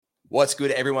What's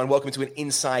good, everyone? Welcome to an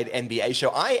Inside NBA show.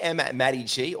 I am Matty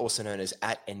G, also known as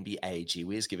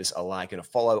 @NBAGWiz. Give us a like and a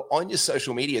follow on your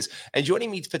social medias. And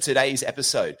joining me for today's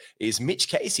episode is Mitch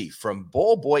Casey from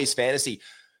Ball Boys Fantasy.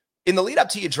 In the lead up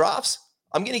to your drafts,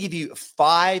 I'm going to give you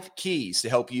 5 keys to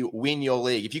help you win your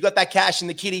league. If you got that cash in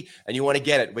the kitty and you want to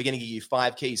get it, we're going to give you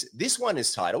 5 keys. This one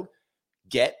is titled,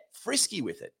 Get Frisky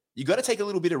with It. You got to take a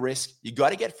little bit of risk. You got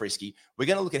to get frisky. We're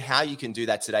going to look at how you can do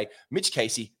that today. Mitch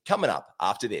Casey coming up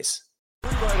after this.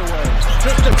 Right away.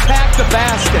 Just attack the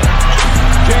basket.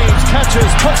 James catches,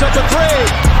 puts up the 3.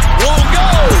 Won't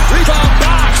go. Rebound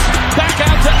box. Back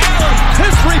out to Allen.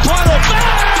 His three-pointer.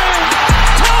 Bang!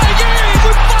 Tie game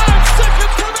with 5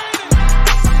 seconds remaining.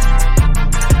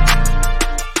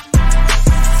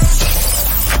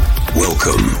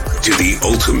 Welcome to the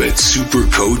Ultimate Super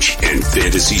Coach and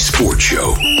Fantasy Sports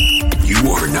Show. You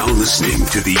are now listening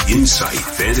to the Insight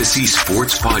Fantasy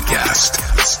Sports Podcast.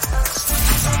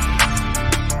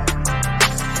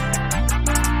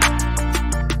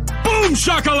 Boom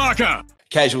shakalaka!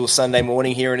 Casual Sunday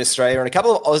morning here in Australia and a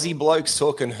couple of Aussie blokes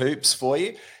talking hoops for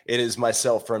you. It is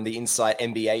myself from the Insight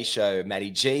NBA show, Matty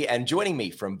G, and joining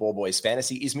me from Ball Boys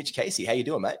Fantasy is Mitch Casey. How you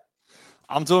doing, mate?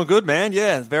 I'm doing good, man.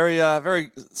 Yeah,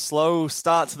 very slow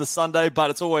start to the Sunday, but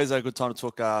it's always a good time to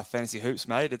talk fantasy hoops,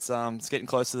 mate. It's getting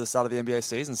close to the start of the NBA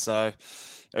season, so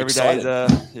every day is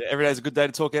a good day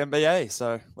to talk NBA.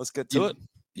 So let's get to it.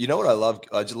 You know what I love?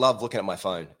 I just love looking at my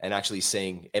phone and actually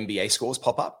seeing NBA scores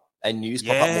pop up and news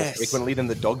pop up more frequently than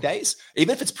the dog days.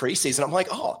 Even if it's preseason, I'm like,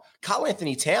 oh, Karl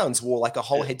Anthony Towns wore like a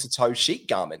whole head to toe sheet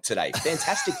garment today.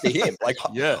 Fantastic for him. Like,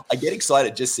 I get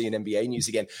excited just seeing NBA news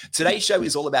again. Today's show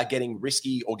is all about getting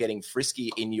risky or getting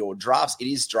frisky in your drafts. It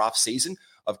is draft season,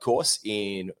 of course,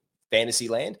 in fantasy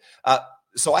land.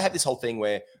 So I have this whole thing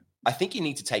where I think you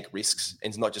need to take risks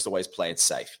and not just always play it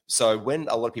safe. So when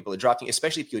a lot of people are drafting,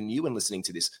 especially if you're new and listening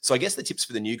to this, so I guess the tips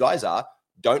for the new guys are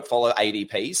don't follow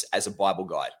ADPs as a Bible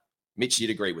guide. Mitch, you'd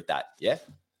agree with that, yeah?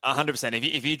 100%.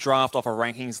 If you draft off a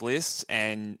rankings list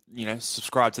and,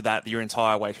 subscribe to that your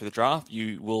entire way through the draft,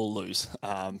 you will lose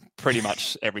pretty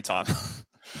much every time.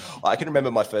 I can remember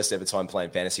my first ever time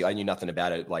playing fantasy. I knew nothing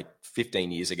about it like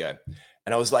 15 years ago.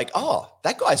 And I was like, oh,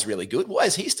 that guy's really good. Why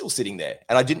is he still sitting there?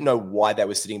 And I didn't know why they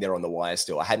were sitting there on the wire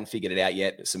still. I hadn't figured it out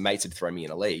yet. Some mates had thrown me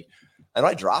in a league. And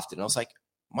I drafted and I was like,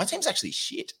 my team's actually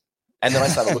shit. And then I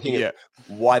started looking at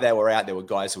why they were out. There were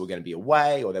guys who were going to be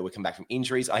away or they would come back from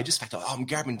injuries. I just thought, I'm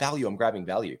grabbing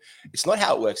value. It's not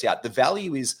how it works out. The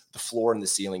value is the floor and the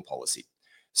ceiling policy.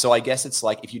 So I guess it's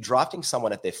like if you're drafting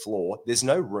someone at their floor, there's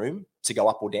no room to go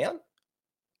up or down.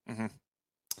 Mm-hmm.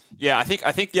 Yeah, I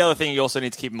think the other thing you also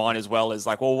need to keep in mind as well is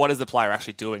like, well, what is the player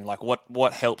actually doing? Like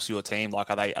what helps your team? Like,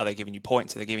 are they giving you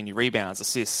points? Are they giving you rebounds,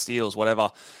 assists, steals,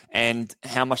 whatever? And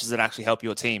how much does it actually help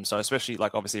your team? So especially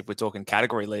like, obviously if we're talking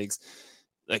category leagues,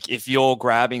 like if you're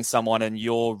grabbing someone and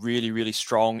you're really, really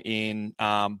strong in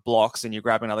blocks and you're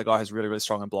grabbing another guy who's really, really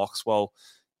strong in blocks, well,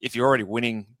 if you're already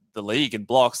winning the league in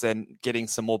blocks, then getting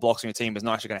some more blocks on your team is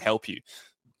not actually going to help you.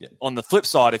 Yeah. On the flip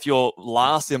side, if you're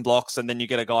last in blocks and then you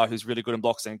get a guy who's really good in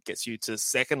blocks and gets you to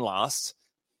second last,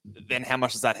 then how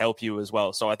much does that help you as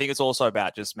well? So I think it's also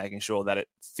about just making sure that it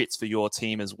fits for your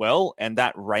team as well. And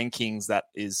that rankings that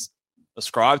is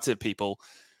ascribed to people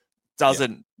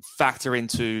doesn't factor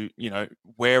into,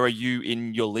 where are you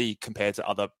in your league compared to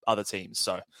other teams.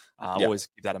 So always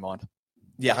keep that in mind.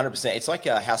 Yeah, 100%. It's like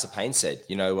House of Pain said,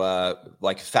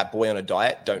 like fat boy on a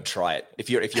diet, don't try it. If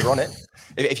you're on it,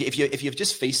 if you're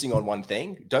just feasting on one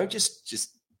thing, don't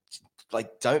just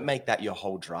don't make that your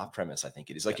whole draft premise. I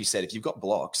think it is. Like you said, if you've got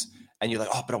blocks and you're like,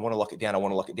 oh, but I want to lock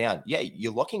it down. Yeah,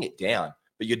 you're locking it down,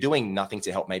 but you're doing nothing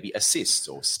to help maybe assists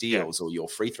or steals or your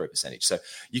free throw percentage. So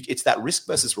it's that risk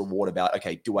versus reward about,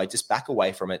 okay, do I just back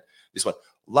away from it? This one.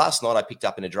 Last night I picked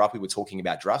up in a draft, we were talking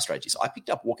about draft strategies. I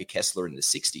picked up Walker Kessler in the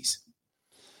 60s.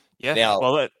 Yeah,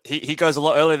 well, he goes a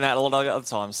lot earlier than that a lot of other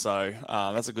times, so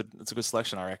that's a good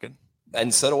selection, I reckon.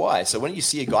 And so do I. So when you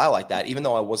see a guy like that, even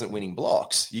though I wasn't winning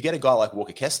blocks, you get a guy like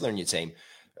Walker Kessler in your team.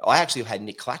 I actually had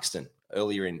Nick Claxton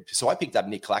earlier in, so I picked up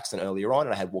Nick Claxton earlier on,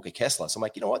 and I had Walker Kessler. So I'm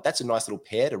like, you know what? That's a nice little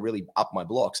pair to really up my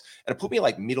blocks, and it put me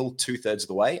like middle 2/3 of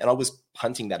the way, and I was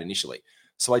punting that initially.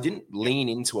 So I didn't lean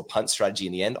into a punt strategy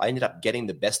in the end. I ended up getting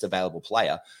the best available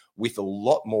player with a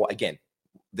lot more. Again,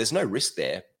 there's no risk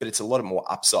there, but it's a lot more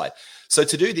upside. So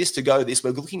to go this,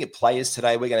 we're looking at players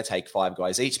today. We're going to take 5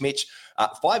 guys each, Mitch.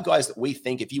 5 guys that we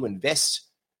think if you invest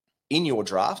in your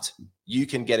draft, you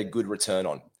can get a good return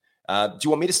on. Do you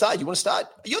want me to start? You want to start?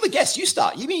 You're the guest. You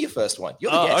start. You be your first one.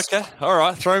 You're the guest. Okay. All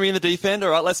right. Throw me in the deep end.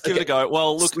 All right. Let's give it a go.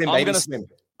 Well, look, swim, I'm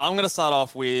going to start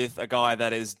off with a guy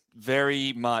that is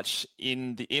very much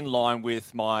in line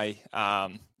with my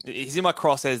He's in my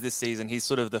crosshairs this season. He's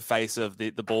sort of the face of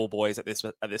the ball boys at this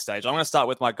stage. I'm going to start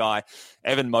with my guy,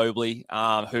 Evan Mobley,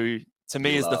 who to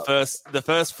me is the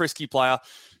first frisky player.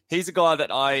 He's a guy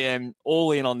that I am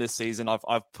all in on this season.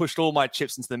 I've pushed all my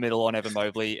chips into the middle on Evan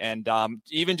Mobley. And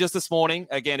even just this morning,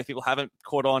 again, if people haven't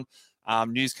caught on,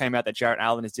 news came out that Jarrett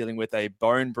Allen is dealing with a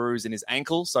bone bruise in his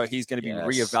ankle. So he's going to be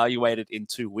reevaluated in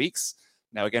 2 weeks.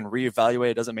 Now, again,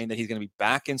 reevaluated doesn't mean that he's going to be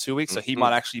back in 2 weeks. So he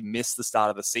might actually miss the start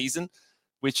of the season,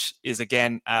 which is,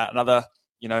 again, another,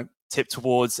 tip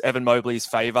towards Evan Mobley's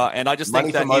favor. And I just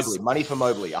think that money for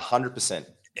Mobley, 100%.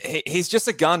 He's just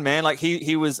a gun, man. Like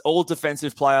he was all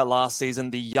defensive player last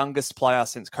season, the youngest player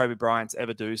since Kobe Bryant to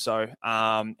ever do so.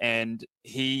 And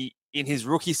he, in his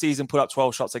rookie season, put up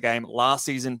 12 shots a game. Last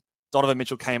season, Donovan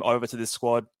Mitchell came over to this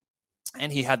squad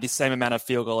and he had the same amount of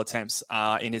field goal attempts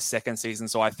in his second season.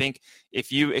 So I think if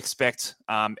you expect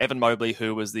Evan Mobley,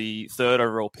 who was the third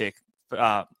overall pick,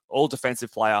 all defensive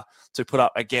player, to put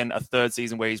up again a third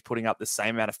season where he's putting up the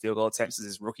same amount of field goal attempts as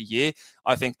his rookie year,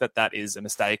 I think that is a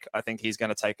mistake. I think he's going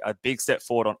to take a big step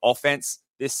forward on offense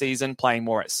this season, playing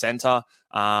more at center.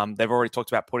 They've already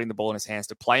talked about putting the ball in his hands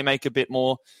to play make a bit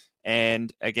more.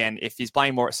 And again, if he's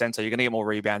playing more at center, you're going to get more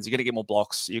rebounds, you're going to get more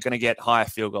blocks, you're going to get higher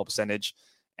field goal percentage.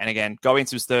 And again, going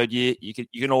into his third year, you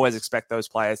can always expect those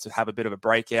players to have a bit of a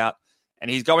breakout. And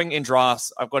he's going in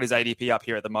drafts. I've got his ADP up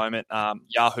here at the moment.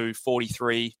 Yahoo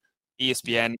 43,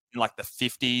 ESPN in like the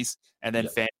 50s, and then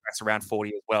Fantrax around 40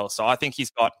 as well. So I think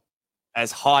he's got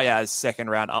as high as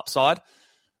second round upside.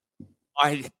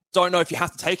 I don't know if you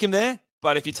have to take him there,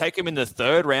 but if you take him in the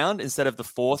third round instead of the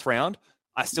fourth round,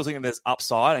 I still think there's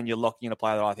upside, and you're locking in a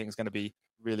player that I think is going to be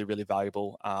really, really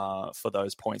valuable for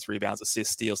those points, rebounds,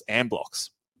 assists, steals, and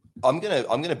blocks. I'm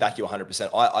gonna back you 100%.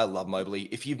 I love Mobley.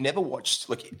 If you've never watched,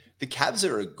 look, the Cavs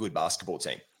are a good basketball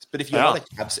team, but if you're not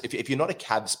a Cavs, if you're not a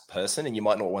Cavs person and you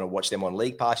might not want to watch them on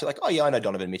League Pass, you're like, oh yeah, I know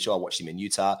Donovan Mitchell. I watched him in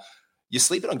Utah. You're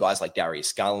sleeping on guys like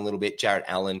Darius Garland a little bit, Jarrett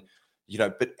Allen,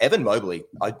 but Evan Mobley,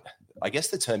 I guess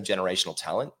the term generational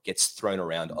talent gets thrown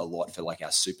around a lot for like our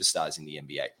superstars in the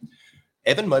NBA.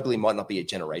 Evan Mobley might not be a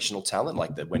generational talent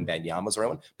like the Wembanyama's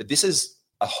around, but this is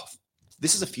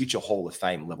a future Hall of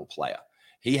Fame level player.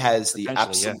 He has the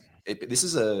absolute. Yeah. This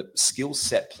is a skill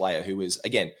set player who is,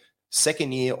 again,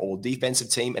 second year all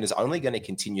defensive team and is only going to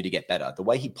continue to get better. The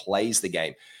way he plays the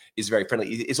game is very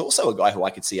friendly. He's also a guy who I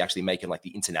could see actually making like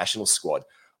the international squad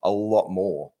a lot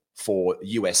more for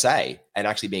USA and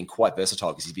actually being quite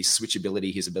versatile because his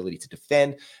switchability, his ability to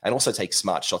defend and also take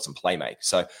smart shots and play make.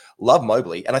 So love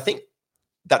Mobley. And I think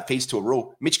that feeds to a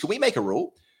rule. Mitch, can we make a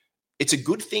rule? It's a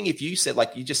good thing if you said,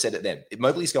 like you just said it then, if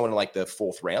Mobley's going to like the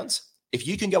fourth rounds, if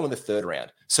you can go in the third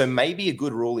round. So maybe a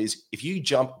good rule is if you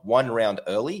jump one round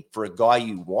early for a guy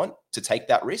you want to take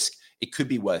that risk, it could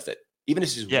be worth it, even if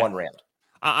it's just one round.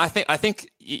 I think,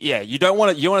 you don't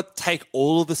want to take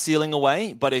all of the ceiling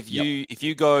away, but if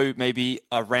you go maybe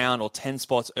a round or 10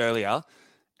 spots earlier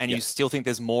and you still think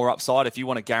there's more upside, if you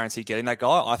want to guarantee getting that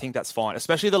guy, I think that's fine.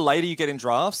 Especially the later you get in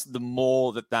drafts, the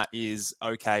more that is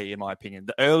okay, in my opinion.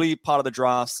 The early part of the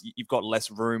drafts, you've got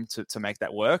less room to make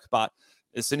that work, but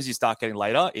as soon as you start getting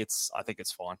later, I think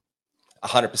it's fine.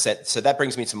 100%. So that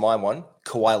brings me to my one,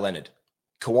 Kawhi Leonard.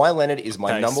 Kawhi Leonard is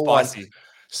my number spicy. One.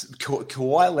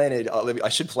 Kawhi Leonard. I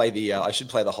should play the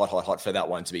hot for that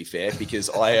one. To be fair, because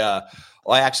I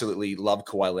absolutely love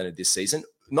Kawhi Leonard this season.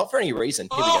 Not for any reason.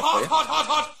 Here we go.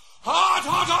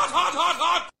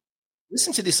 Hot.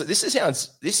 Listen to this.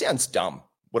 This sounds dumb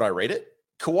when I read it.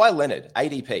 Kawhi Leonard,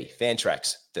 ADP,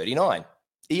 Fantrax, 39,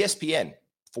 ESPN,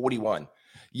 41.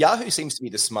 Yahoo seems to be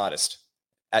the smartest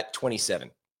at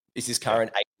 27. Is his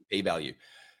current ADP value.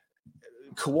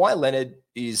 Kawhi Leonard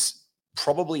is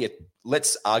probably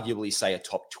let's arguably say a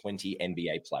top 20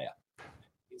 NBA player.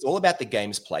 It's all about the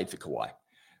games played for Kawhi.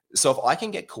 So if I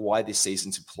can get Kawhi this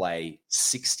season to play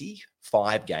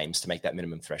 65 games to make that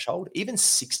minimum threshold, even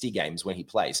 60 games when he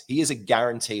plays, he is a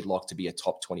guaranteed lock to be a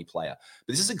top 20 player.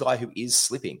 But this is a guy who is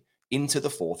slipping into the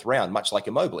fourth round, much like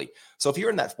a Mobley. So if you're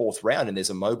in that fourth round and there's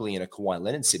a Mobley and a Kawhi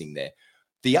Leonard sitting there,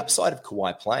 the upside of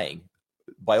Kawhi playing,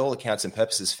 by all accounts and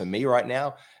purposes for me right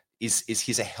now, is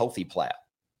he's a healthy player.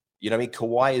 You know what I mean?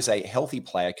 Kawhi is a healthy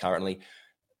player currently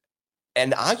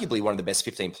and arguably one of the best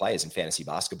 15 players in fantasy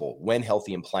basketball when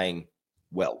healthy and playing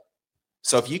well.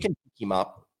 So if you can pick him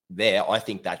up there, I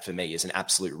think that for me is an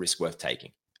absolute risk worth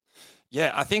taking.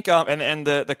 Yeah, I think, and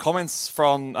the comments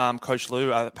from Coach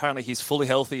Lou, apparently he's fully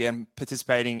healthy and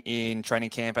participating in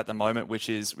training camp at the moment, which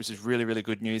is really, really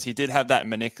good news. He did have that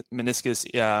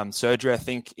meniscus surgery, I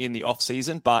think, in the off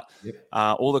season, but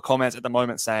all the comments at the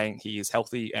moment saying he is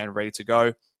healthy and ready to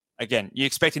go. Again, you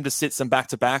expect him to sit some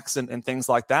back-to-backs and things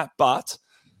like that, but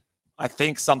I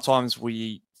think sometimes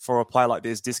we, for a player like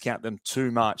this, discount them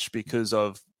too much because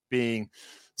of being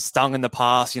stung in the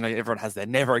past. You know, everyone has their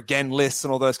never again lists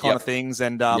and all those kind of things.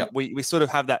 And we sort of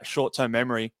have that short-term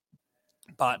memory.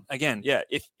 But again, yeah,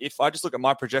 if I just look at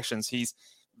my projections, he's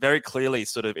very clearly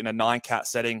sort of in a 9-cat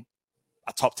setting,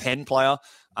 a top 10 player.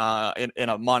 In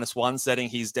a -1 setting,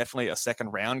 he's definitely a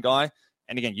second round guy.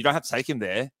 And again, you don't have to take him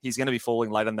there. He's going to be falling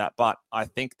late on that. But I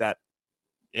think that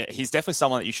he's definitely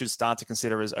someone that you should start to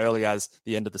consider as early as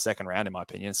the end of the second round, in my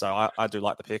opinion. So I do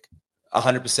like the pick.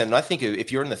 100%. And I think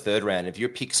if you're in the third round, if your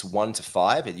picks 1 to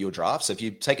 5 at your draft, so if you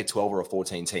take a 12 or a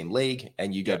 14 team league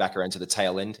and you go back around to the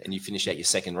tail end and you finish out your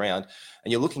second round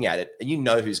and you're looking at it and you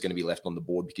know who's going to be left on the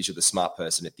board because you're the smart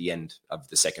person at the end of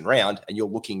the second round, and you're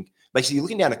looking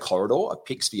down a corridor of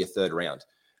picks for your third round,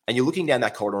 and you're looking down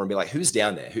that corridor and be like, who's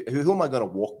down there? Who am I going to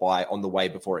walk by on the way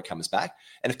before it comes back?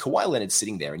 And if Kawhi Leonard's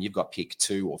sitting there and you've got pick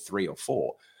 2 or 3 or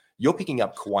 4, you're picking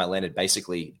up Kawhi Leonard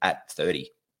basically at 30.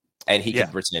 And he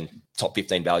could return top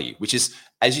 15 value, which is,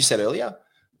 as you said earlier,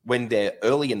 when they're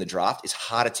early in the draft, it's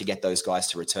harder to get those guys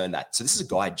to return that. So this is a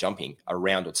guy jumping a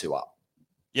round or 2 up.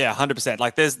 Yeah, 100%.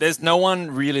 Like there's no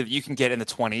one really that you can get in the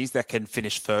 20s that can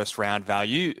finish first round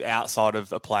value outside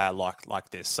of a player like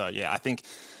this. So yeah, I think,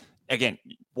 again,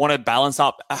 want to balance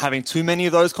up having too many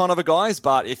of those kind of a guys.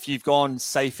 But if you've gone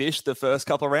safe-ish the first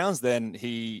couple of rounds, then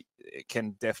he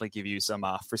can definitely give you some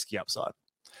frisky upside.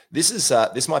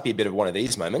 This might be a bit of one of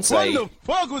these moments. What the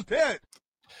fuck was that?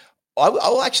 I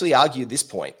will actually argue this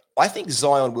point. I think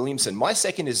Zion Williamson, my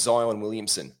second is Zion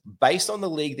Williamson, based on the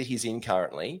league that he's in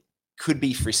currently, could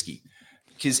be frisky.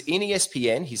 Because in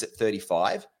ESPN, he's at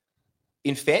 35.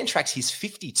 In Fantrax, he's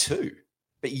 52.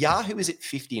 But Yahoo is at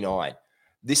 59.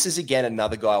 This is, again,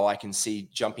 another guy I can see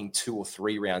jumping 2 or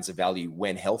 3 rounds of value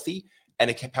when healthy. And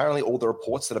apparently all the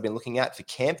reports that I've been looking at for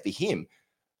camp for him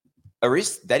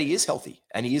is that he is healthy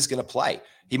and he is going to play.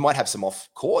 He might have some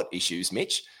off-court issues,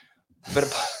 Mitch,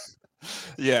 but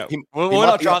yeah, we're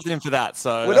not drafting him for that.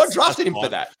 So we're not drafting him for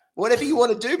that. Whatever you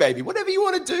want to do, baby. Whatever you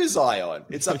want to do, Zion.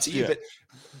 It's up to you. But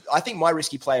I think my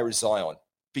risky player is Zion,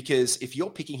 because if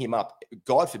you're picking him up,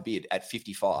 God forbid, at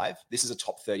 55, this is a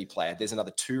top 30 player. There's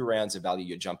another 2 rounds of value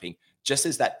you're jumping. Just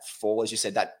as that fall, as you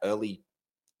said, that early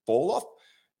fall off.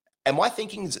 Am I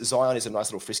thinking Zion is a nice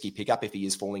little frisky pickup if he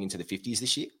is falling into the 50s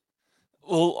this year?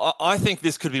 Well, I think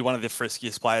this could be one of the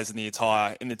friskiest players in the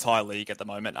entire league at the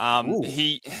moment.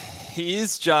 He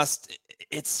is just,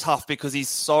 it's tough because he's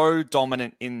so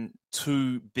dominant in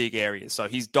 2 big areas. So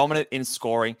he's dominant in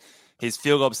scoring. His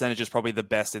field goal percentage is probably the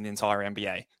best in the entire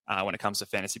NBA when it comes to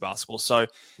fantasy basketball. So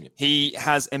he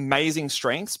has amazing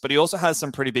strengths, but he also has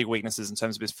some pretty big weaknesses in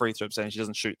terms of his free throw percentage. He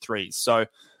doesn't shoot threes. So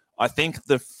I think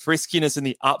the friskiness and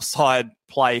the upside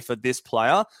play for this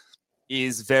player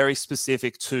is very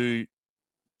specific to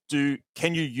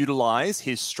can you utilize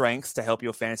his strengths to help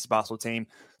your fantasy basketball team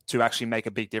to actually make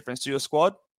a big difference to your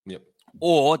squad? Yep.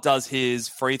 Or does his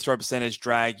free throw percentage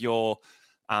drag your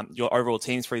overall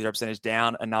team's free throw percentage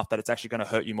down enough that it's actually going to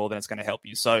hurt you more than it's going to help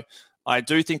you? So I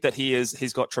do think that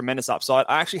he's got tremendous upside.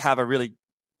 I actually have a really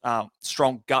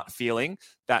strong gut feeling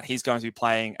that he's going to be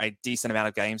playing a decent amount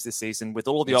of games this season with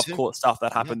all of the off-court stuff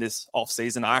that happened this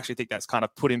off-season. I actually think that's kind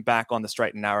of put him back on the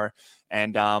straight and narrow.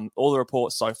 And all the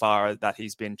reports so far are that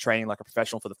he's been training like a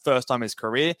professional for the first time in his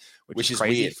career, which is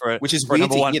crazy for a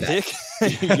number 1 pick.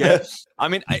 Yeah. I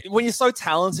mean, when you're so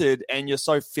talented and you're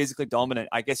so physically dominant,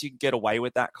 I guess you can get away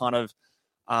with that kind of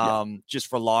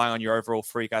just relying on your overall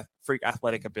freak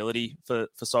athletic ability for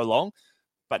so long.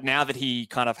 But now that he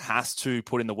kind of has to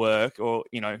put in the work, or,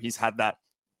 he's had that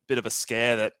bit of a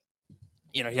scare that,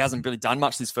 he hasn't really done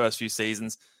much these first few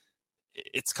seasons,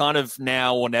 it's kind of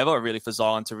now or never really for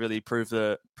Zion to really prove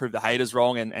the haters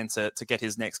wrong and to get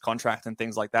his next contract and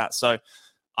things like that. So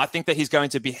I think that he's going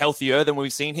to be healthier than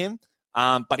we've seen him,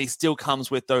 but he still comes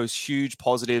with those huge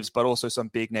positives, but also some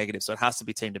big negatives. So it has to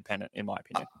be team dependent, in my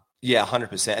opinion. Yeah,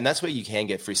 100%. And that's where you can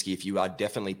get frisky if you are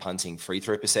definitely punting free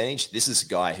throw percentage. This is a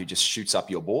guy who just shoots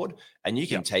up your board, and you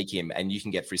can take him and you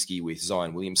can get frisky with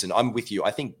Zion Williamson. I'm with you.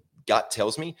 I think gut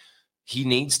tells me he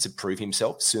needs to prove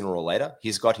himself sooner or later.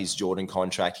 He's got his Jordan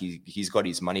contract. He's got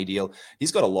his money deal.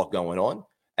 He's got a lot going on.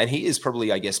 And he is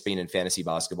probably, I guess, been in fantasy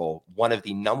basketball, one of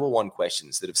the number 1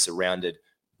 questions that have surrounded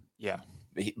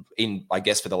in, I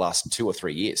guess, for the last 2 or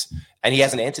 3 years. And he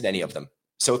hasn't answered any of them.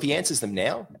 So if he answers them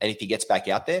now, and if he gets back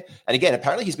out there, and again,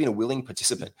 apparently he's been a willing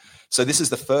participant. So this is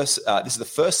the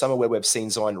first summer where we've seen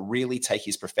Zion really take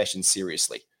his profession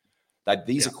seriously. Like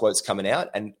these are quotes coming out,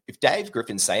 and if Dave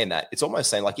Griffin's saying that, it's almost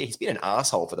saying like, he's been an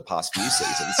asshole for the past few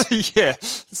seasons. Yeah,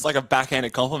 it's like a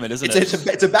backhanded compliment, isn't it?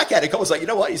 It's a backhanded compliment. It's like, you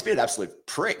know what? He's been an absolute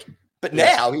prick. But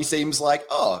now he seems like,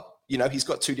 he's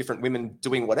got 2 different women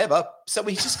doing whatever. So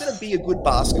he's just going to be a good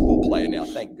basketball player now.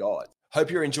 Thank God. Hope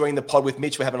you're enjoying the pod with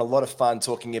Mitch. We're having a lot of fun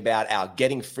talking about our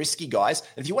Getting Frisky guys.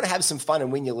 And if you want to have some fun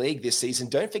and win your league this season,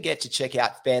 don't forget to check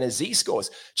out Fantasy Scores.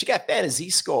 Check out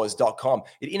fantasyscores.com.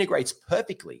 It integrates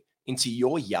perfectly into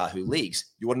your Yahoo leagues.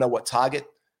 You want to know what target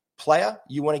player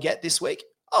you want to get this week?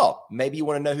 Oh, maybe you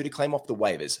want to know who to claim off the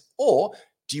waivers. Or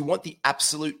do you want the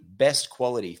absolute best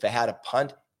quality for how to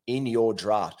punt in your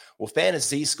draft? Well,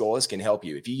 Fantasy Scores can help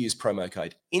you. If you use promo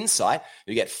code INSIGHT,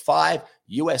 you get $5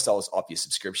 off your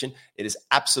subscription. It is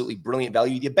absolutely brilliant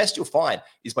value. The best you'll find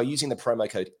is by using the promo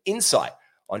code INSIGHT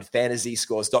on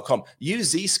fantasyscores.com. Use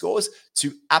Z-Scores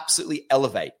to absolutely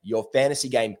elevate your fantasy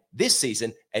game this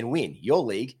season and win your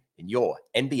league in your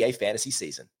NBA fantasy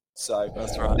season. So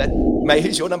that's right. Mate,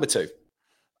 who's your number 2?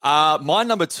 My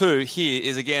number 2 here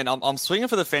is, again, I'm swinging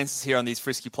for the fences here on these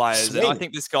frisky players. And I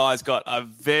think this guy's got a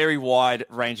very wide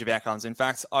range of outcomes. In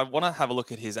fact, I want to have a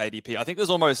look at his ADP. I think there's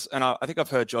almost, and I think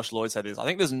I've heard Josh Lloyd say this, I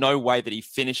think there's no way that he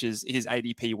finishes his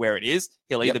ADP where it is.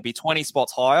 He'll either be 20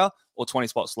 spots higher or 20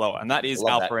 spots lower. And that is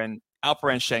Alperen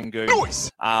Şengün. Nice.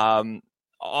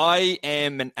 I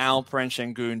am an Alperen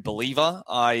Şengün believer.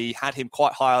 I had him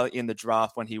quite high in the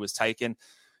draft when he was taken.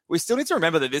 We still need to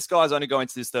remember that this guy's only going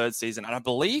to his 3rd season, and I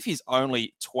believe he's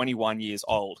only 21 years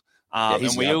old. And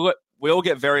we all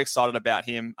get very excited about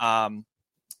him.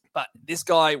 But this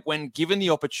guy, when given the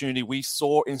opportunity, we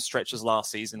saw in stretches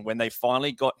last season when they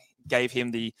finally gave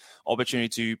him the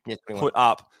opportunity to put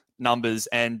up numbers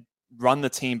and run the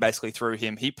team basically through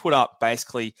him. He put up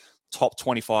basically top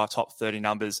 25, top 30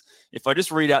 numbers. If I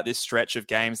just read out this stretch of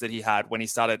games that he had when he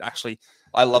started actually.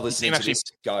 I love listening to this.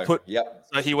 Go. So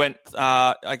he went in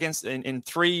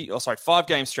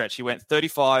 5-game stretch. He went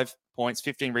 35 points,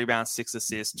 15 rebounds, 6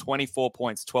 assists, 24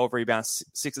 points, 12 rebounds,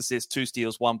 6 assists, 2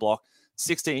 steals, 1 block,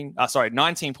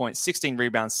 19 points, 16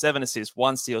 rebounds, 7 assists,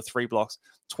 1 steal, 3 blocks,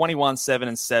 21, 7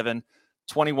 and 7,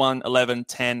 21, 11,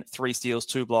 10, 3 steals,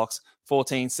 2 blocks,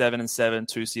 14, 7 and 7,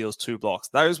 2 steals, 2 blocks.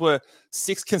 Those were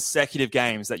 6 consecutive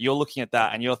games that you're looking at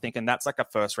that and you're thinking that's like a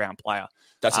first-round player.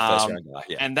 That's a first-round guy,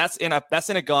 yeah. And that's in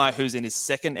a guy who's in his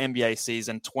 2nd NBA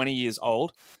season, 20 years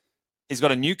old. He's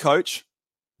got a new coach.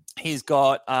 He's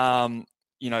got,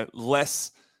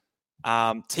 less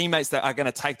teammates that are going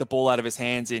to take the ball out of his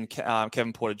hands in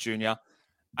Kevin Porter Jr.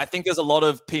 I think there's a lot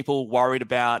of people worried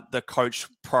about the coach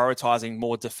prioritizing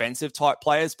more defensive type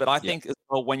players, but I think as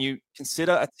well, when you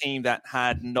consider a team that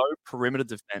had no perimeter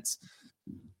defense,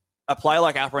 a player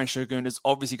like Alperen Şengün is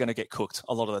obviously going to get cooked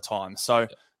a lot of the time. So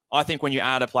I think when you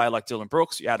add a player like Dylan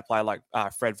Brooks, you add a player like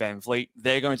Fred VanVleet,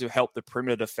 they're going to help the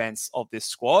perimeter defense of this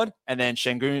squad. And then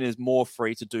Şengün is more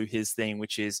free to do his thing,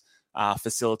 which is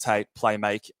facilitate, play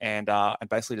make, and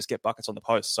basically just get buckets on the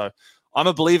post. So I'm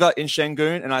a believer in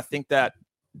Şengün, and I think that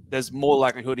there's more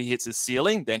likelihood he hits his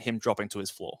ceiling than him dropping to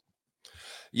his floor.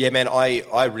 Yeah, man,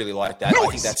 I really like that. Nice. I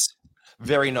think that's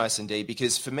very nice indeed,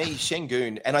 because for me,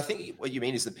 Şengün, and I think what you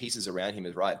mean is the pieces around him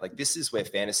is right. Like, this is where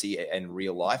fantasy and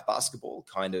real life basketball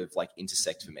kind of like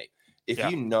intersect for me. If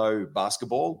you know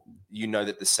basketball, you know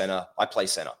that the center, I play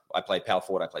power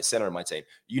forward, I play center on my team.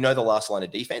 You know the last line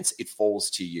of defense, it falls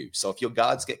to you. So if your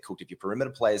guards get cooked, if your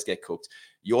perimeter players get cooked,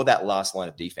 you're that last line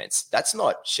of defense. That's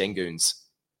not Şengün's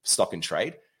stock and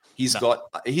trade. He's like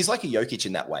a Jokic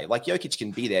in that way. Like, Jokic can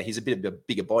be there. He's a bit of a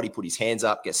bigger body, put his hands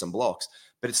up, get some blocks,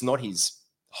 but it's not his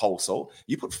whole soul.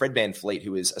 You put Fred VanVleet,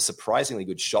 who is a surprisingly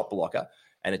good shot blocker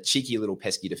and a cheeky little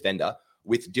pesky defender,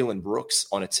 with Dylan Brooks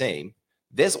on a team,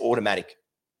 there's automatic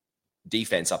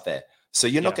defense up there. So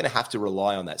you're not going to have to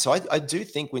rely on that. So I do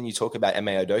think when you talk about Ime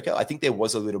Udoka, I think there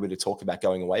was a little bit of talk about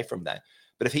going away from that.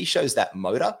 But if he shows that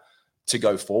motor to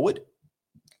go forward,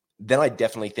 then I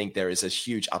definitely think there is a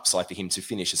huge upside for him to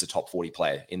finish as a top 40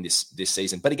 player in this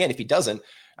season. But again, if he doesn't,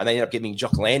 and they end up giving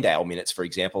Jock Landale minutes, for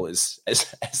example, as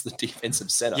the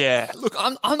defensive center. Yeah, look,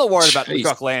 I'm not worried about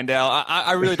Jock Landale.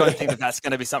 I really don't think that's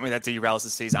going to be something that derails the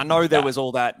season. I know there was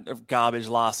all that garbage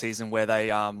last season where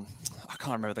they, I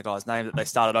can't remember the guy's name that they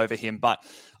started over him, but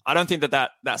I don't think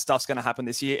that stuff's going to happen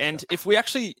this year. And if we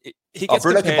actually, he gets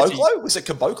Bruno Caboclo? Was it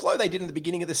Caboclo they did in the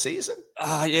beginning of the season?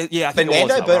 Yeah. I think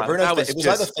Fernando, it was. Bruno, it was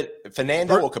either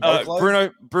Fernando or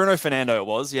Caboclo. Bruno Fernando it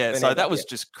was, yeah. Fernando, so that was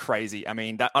just crazy. I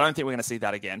mean, I don't think we're going to see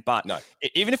that again. But no.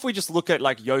 Even if we just look at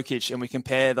like Jokic and we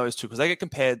compare those two, because they get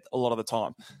compared a lot of the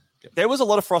time, there was a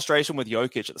lot of frustration with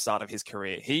Jokic at the start of his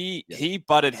career. He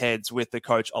butted heads with the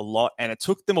coach a lot, and it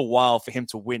took them a while for him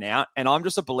to win out. And I'm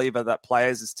just a believer that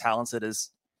players as talented as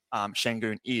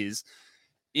Şengün is,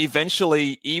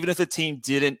 eventually, even if the team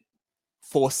didn't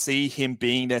foresee him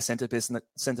being their centerpiece and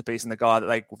the guy that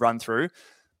they run through,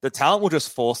 the talent will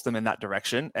just force them in that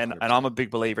direction. And I'm a big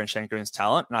believer in Şengün's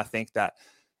talent. And I think that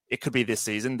it could be this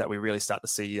season that we really start to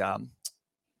see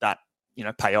that,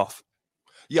 pay off.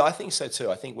 Yeah, I think so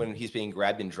too. I think when he's being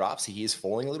grabbed in drafts, he is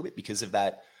falling a little bit because of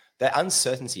that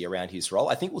uncertainty around his role.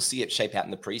 I think we'll see it shape out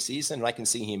in the preseason, and I can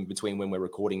see him between when we're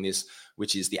recording this,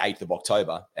 which is the 8th of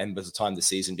October, and by the time the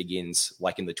season begins,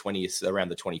 like in the 20th, around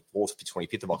the 24th to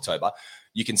 25th of October,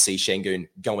 you can see Şengün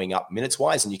going up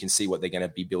minutes-wise, and you can see what they're going to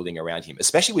be building around him,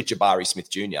 especially with Jabari Smith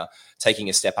Jr. taking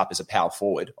a step up as a power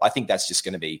forward. I think that's just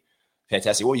going to be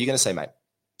fantastic. What are you going to say, mate?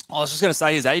 I was just going to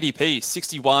say his ADP,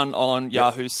 61 on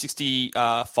Yahoo, 65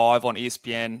 on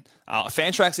ESPN.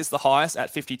 Fantrax is the highest at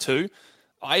 52.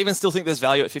 I even still think there's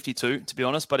value at 52, to be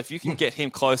honest. But if you can get him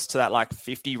close to that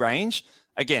 50 range,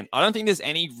 again, I don't think there's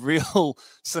any real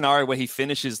scenario where he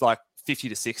finishes 50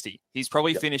 to 60. He's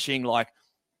probably finishing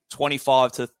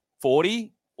 25 to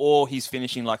 40, or he's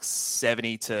finishing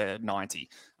 70 to 90.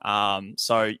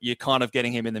 So you're kind of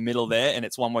getting him in the middle there, and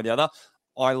it's one way or the other.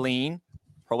 I lean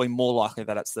probably more likely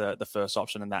that it's the first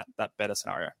option and that better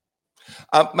scenario.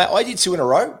 Mate, I did 2 in a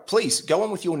row. Please go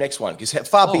on with your next one, because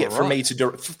far be it from me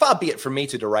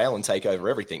to derail and take over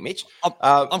everything, Mitch.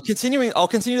 I'm continuing. I'll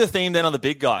continue the theme then on the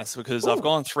big guys, because I've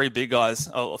gone 3 big guys,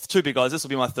 2 big guys. This will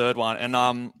be my third one, and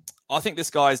I think this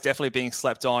guy is definitely being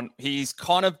slept on. He's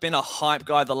kind of been a hype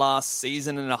guy the last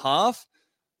season and a half,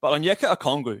 but Onyeka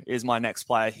Okongwu is my next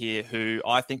player here, who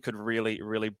I think could really,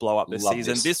 really blow up this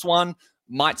season. This one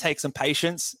might take some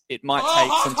patience. It might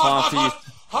take some time for you.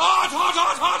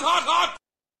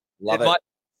 It might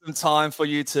take some time for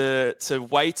you to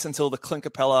wait until the Clint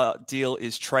Capella deal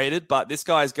is traded. But this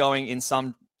guy is going in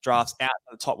some drafts out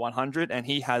of the top 100, and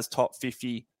he has top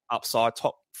 50 upside,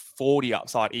 top 40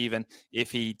 upside even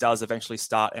if he does eventually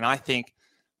start. And I think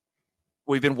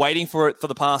we've been waiting for it for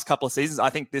the past couple of seasons.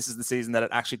 I think this is the season that it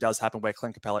actually does happen, where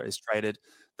Clint Capella is traded.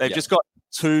 They've just got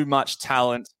too much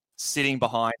talent sitting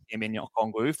behind him in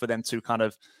Okongwu for them to kind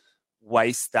of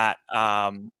waste that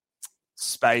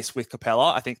space with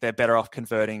Capella. I think they're better off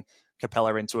converting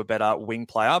Capella into a better wing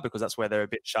player, because that's where they're a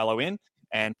bit shallow in,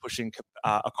 and pushing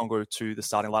Okongwu to the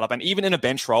starting lineup. And even in a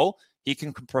bench role, he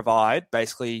can provide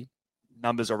basically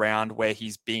numbers around where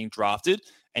he's being drafted,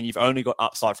 and you've only got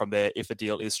upside from there if a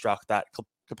deal is struck that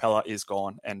Capella is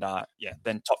gone. And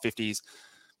then top 50 is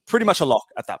pretty much a lock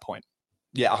at that point.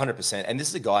 Yeah, 100%. And this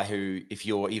is a guy who, if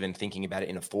you're even thinking about it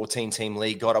in a 14-team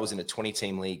league, God, I was in a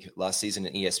 20-team league last season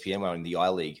at ESPN, where in the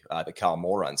I-League that Carl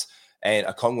Moore runs, and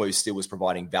Okongwu still was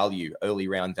providing value, early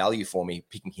round value for me,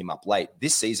 picking him up late.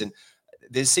 This season,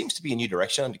 there seems to be a new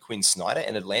direction under Quinn Snyder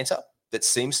in Atlanta that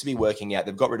seems to be working out.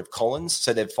 They've got rid of Collins,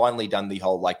 so they've finally done the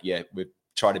whole, we've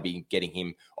tried to be getting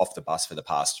him off the bus for the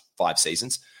past 5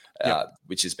 seasons,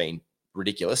 which has been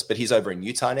ridiculous, but he's over in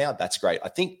Utah now. That's great. I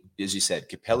think, as you said,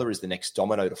 Capella is the next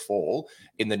domino to fall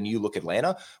in the new look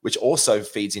Atlanta, which also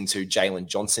feeds into Jalen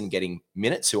Johnson getting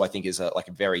minutes, who I think is a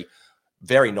very,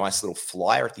 very nice little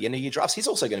flyer at the end of your drafts. He's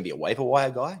also going to be a waiver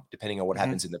wire guy, depending on what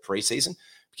happens in the preseason,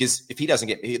 because if he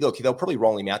doesn't they'll probably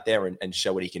roll him out there and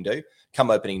show what he can do. Come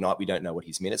opening night, we don't know what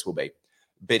his minutes will be.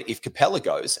 But if Capella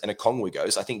goes and Okongwu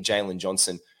goes, I think Jalen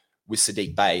Johnson with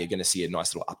Sadiq Bey are going to see a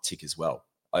nice little uptick as well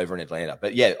over in Atlanta.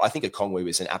 But yeah, I think Okongwu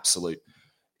is an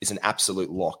absolute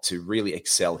lock to really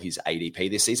excel his ADP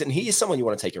this season. He is someone you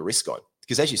want to take a risk on,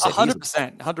 because, as you said,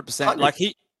 100%. Like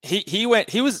he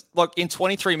was in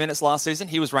 23 minutes last season,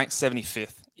 he was ranked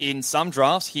 75th. In some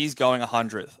drafts, he's going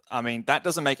 100th. I mean, that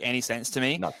doesn't make any sense to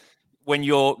me. No. When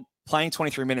you're playing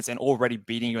 23 minutes and already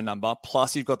beating your number,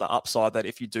 plus you've got the upside that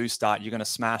if you do start, you're going to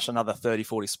smash another 30,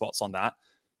 40 spots on that.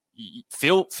 You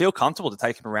feel comfortable to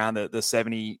take him around the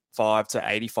 75 to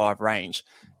 85 range.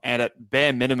 And at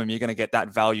bare minimum, you're going to get that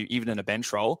value even in a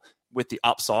bench role, with the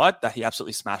upside that he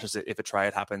absolutely smashes it if a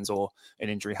trade happens or an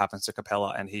injury happens to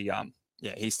Capella and he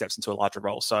steps into a larger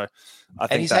role. So I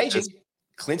think he's aging.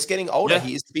 Clint's getting older.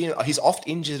 Yeah. He's oft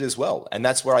injured as well. And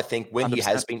that's where I think when 100%. He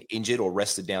has been injured or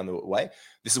rested down the way,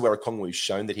 this is where Okongwu's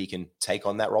shown that he can take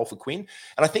on that role for Quinn.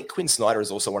 And I think Quinn Snyder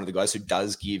is also one of the guys who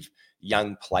does give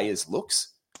young players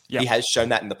looks. Yep. He has shown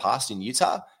that in the past in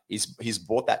Utah. He's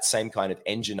brought that same kind of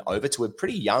engine over to a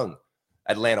pretty young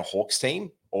Atlanta Hawks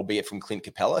team, albeit from Clint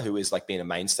Capella, who has been a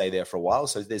mainstay there for a while.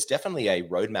 So there's definitely a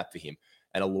roadmap for him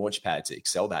and a launch pad to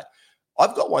excel that.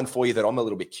 I've got one for you that I'm a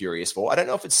little bit curious for. I don't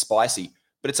know if it's spicy,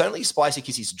 but it's only spicy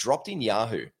because he's dropped in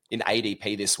Yahoo in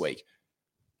ADP this week.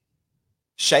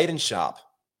 Shaden Sharp.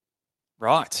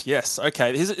 Right. Yes.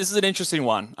 Okay. This is an interesting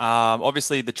one.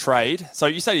 Obviously, the trade. So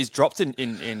you said he's dropped in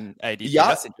ADP. Yeah,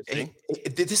 That's interesting.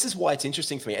 This is why it's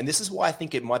interesting for me. And this is why I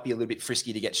think it might be a little bit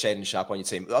frisky to get Shaden Sharp on your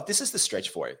team. This is the stretch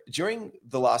for it. During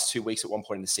the last 2 weeks at one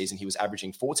point in the season, he was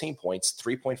averaging 14 points,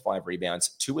 3.5 rebounds,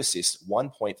 2 assists,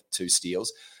 1.2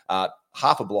 steals,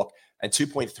 half a block, and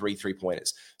 2.3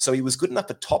 3-pointers. So he was good enough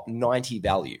for top 90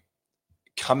 value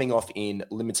coming off in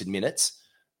limited minutes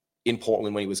in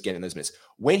Portland when he was getting those minutes.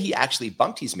 When he actually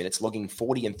bumped his minutes, logging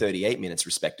 40 and 38 minutes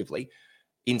respectively,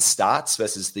 in starts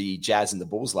versus the Jazz and the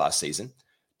Bulls last season,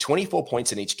 24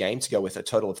 points in each game to go with a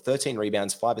total of 13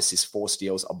 rebounds, 5 assists, 4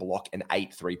 steals, a block, and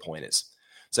 8 3-pointers.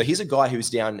 So here's a guy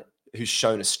who's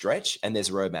shown a stretch, and there's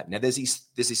a roadmap. Now there's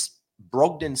this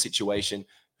Brogdon situation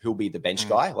who'll be the bench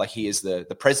guy. Like he is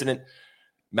the president.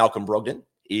 Malcolm Brogdon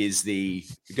is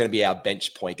going to be our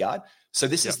bench point guard. So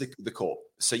this is the call.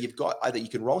 So you've got either you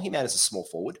can roll him out as a small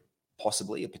forward,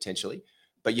 possibly or potentially,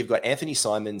 but you've got Anthony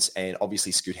Simons and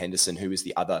obviously Scoot Henderson, who is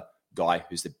the other guy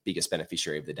who's the biggest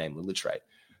beneficiary of the Dame Lillard trade.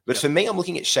 But for me, I'm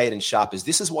looking at Shaden Sharp as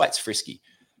this is why it's frisky.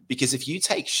 Because if you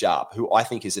take Sharp, who I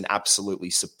think is an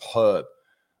absolutely superb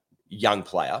young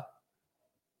player,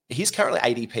 he's currently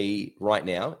ADP right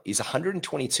now is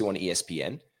 122 on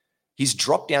ESPN. He's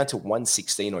dropped down to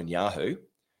 116 on Yahoo.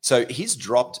 So he's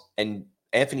dropped, and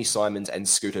Anthony Simons and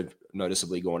Scoot have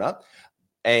noticeably gone up.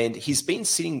 And he's been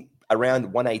sitting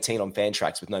around 118 on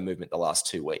Fantrax with no movement the last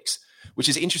 2 weeks, which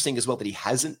is interesting as well that he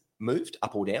hasn't moved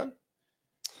up or down.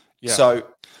 Yeah. So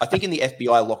I think in the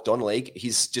FBI Locked On League,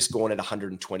 he's just gone at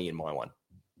 120 in my one.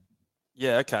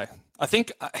 Yeah, okay. I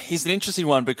think he's an interesting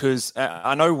one because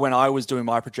I know when I was doing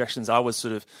my projections, I was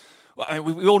sort of,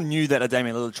 we all knew that a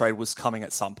Damian Lillard trade was coming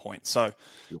at some point. So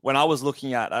when I was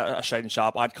looking at a Shaden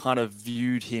Sharp, I'd kind of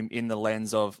viewed him in the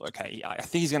lens of, okay, I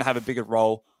think he's going to have a bigger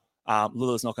role.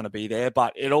 Lillard's not going to be there,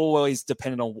 but it always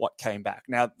depended on what came back.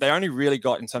 Now, they only really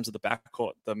got, in terms of the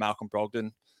backcourt, the Malcolm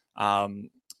Brogdon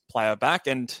player back,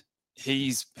 and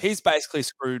he's basically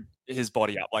screwed his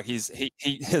body up. Like there's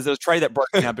a trade that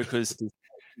broke down because his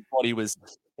body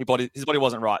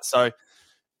wasn't right. So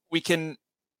we can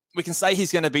say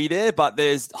he's going to be there, but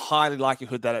there's highly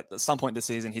likelihood that at some point this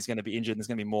season he's going to be injured and there's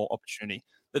going to be more opportunity.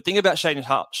 The thing about Shaden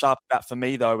Sharp for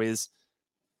me though is,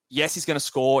 yes, he's going to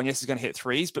score and yes, he's going to hit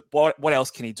threes, but what else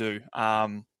can he do?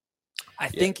 I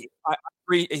think I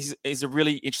agree he's a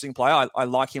really interesting player. I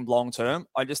like him long term.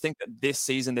 I just think that this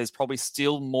season there's probably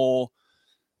still more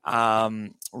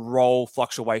role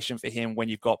fluctuation for him when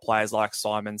you've got players like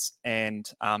Simons and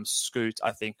Scoot,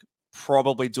 I think,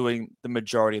 probably doing the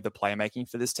majority of the playmaking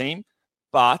for this team.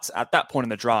 But at that point in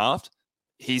the draft,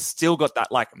 he's still got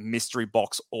that like mystery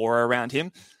box aura around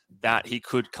him that he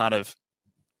could kind of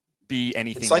be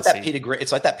anything. It's like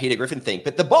that Peter Griffin thing,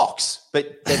 but the box.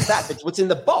 But there's that. But what's in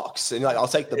the box? And like, I'll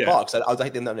take the box. I'll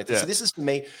take them. Yeah. So this is for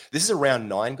me. This is a round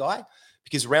 9 guy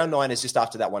because round 9 is just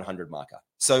after that 100 marker.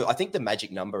 So I think the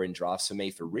magic number in drafts for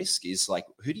me for risk is like,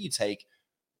 who do you take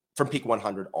from pick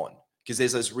 100 on? Because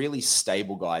there's those really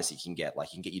stable guys you can get.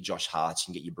 Like you can get your Josh Harts, you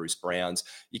can get your Bruce Browns.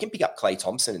 You can pick up Klay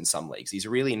Thompson in some leagues. These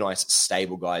are really nice,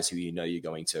 stable guys who you know you're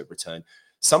going to return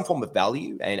some form of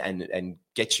value and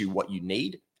get you what you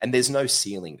need. And there's no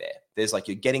ceiling there. There's like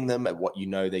you're getting them at what you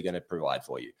know they're going to provide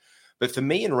for you. But for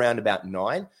me, in round about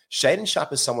 9, Shaden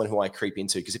Sharp is someone who I creep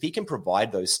into because if he can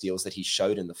provide those steals that he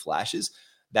showed in the flashes,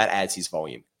 that adds his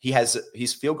volume. He has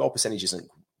his field goal percentage isn't,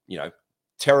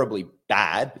 terribly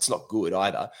bad. It's not good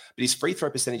either, but his free throw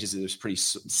percentages is a pretty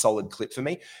solid clip for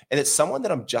me. And it's someone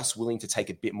that I'm just willing to take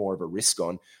a bit more of a risk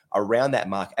on around that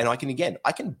mark. And I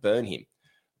can burn him.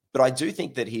 But I do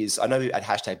think that I know at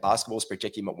Hashtag Basketball is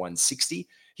projecting him at 160.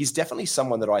 He's definitely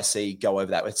someone that I see go over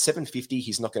that. At 750,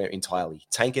 he's not going to entirely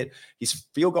tank it. His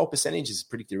field goal percentage is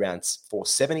predicted around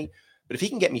 470. But if he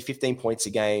can get me 15 points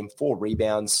a game, 4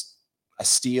 rebounds, a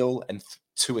steal, and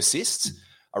 2 assists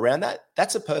around that,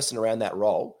 that's a person around that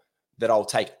role that I'll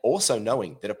take. Also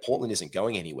knowing that if Portland isn't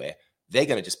going anywhere, they're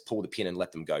going to just pull the pin and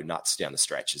let them go nuts down the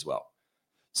stretch as well.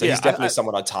 So he's definitely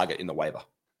someone I'd target in the waiver.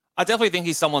 I definitely think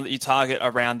he's someone that you target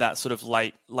around that sort of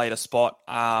later spot.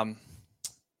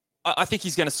 I think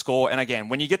he's going to score. And again,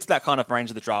 when you get to that kind of range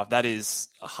of the draft, that is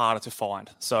harder to find.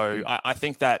 So I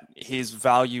think that his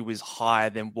value is higher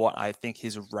than what I think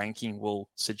his ranking will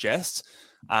suggest.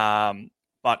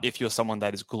 But if you're someone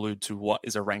that is glued to what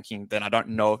is a ranking, then I don't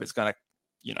know if it's going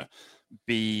to,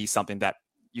 be something that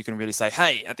you can really say,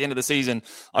 hey, at the end of the season,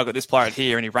 I've got this player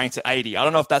here and he ranked at 80. I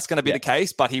don't know if that's going to be the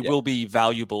case, but he will be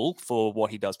valuable for what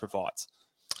he does provide.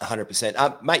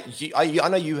 100%. Mate,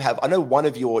 I know one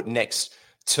of your next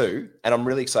two, and I'm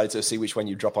really excited to see which one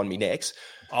you drop on me next.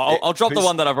 I'll drop the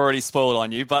one that I've already spoiled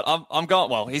on you, but I'm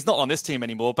going, well, he's not on this team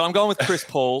anymore, but I'm going with Chris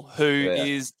Paul, who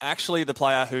is actually the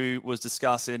player who was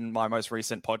discussed in my most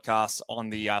recent podcast on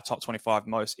the top 25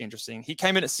 most interesting. He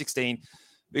came in at 16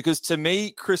 because to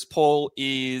me, Chris Paul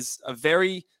is a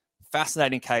very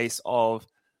fascinating case of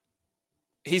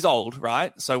he's old,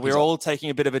 right? So we're all taking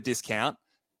a bit of a discount,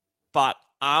 but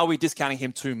are we discounting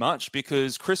him too much?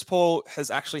 Because Chris Paul has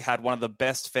actually had one of the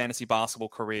best fantasy basketball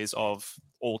careers of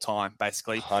all time,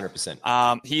 basically.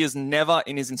 100%. He has never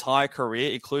in his entire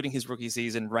career, including his rookie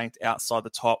season, ranked outside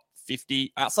the top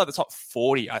 50, outside the top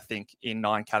 40, I think, in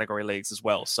 9 category leagues as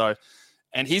well. So,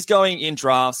 and he's going in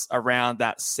drafts around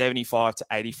that 75 to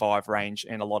 85 range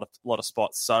in a lot of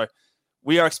spots. So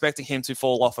we are expecting him to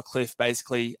fall off a cliff,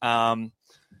 basically.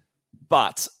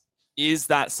 But is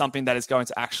that something that is going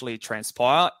to actually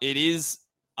transpire? It is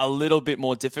a little bit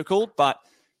more difficult, but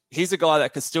he's a guy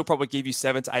that could still probably give you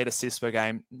 7 to 8 assists per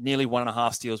game, nearly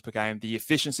 1.5 steals per game. The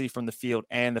efficiency from the field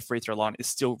and the free throw line is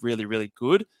still really, really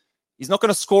good. He's not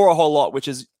going to score a whole lot, which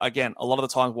is, again, a lot of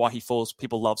the time why he falls.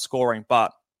 People love scoring,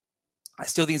 but I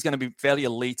still think he's going to be fairly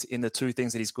elite in the two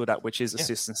things that he's good at, which is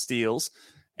assists and steals.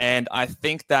 And I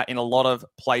think that in a lot of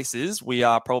places, we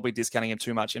are probably discounting him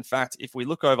too much. In fact, if we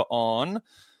look over on,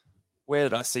 where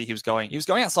did I see he was going? He was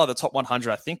going outside the top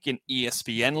 100, I think, in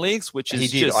ESPN leagues, which is he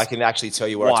did. Just I can actually tell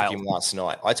you where wild. I took him last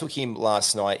night. I took him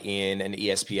last night in an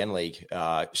ESPN league.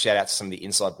 Shout out to some of the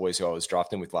inside boys who I was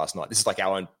drafting with last night. This is like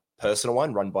our own personal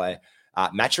one run by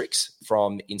Matrix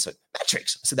from Inside.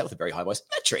 Matrix. I said that with a very high voice.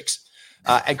 Matrix.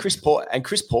 And Chris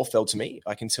Paul fell to me.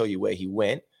 I can tell you where he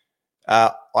went.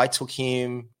 I took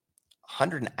him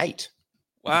 108.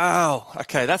 Wow.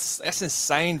 Okay, that's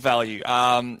insane value.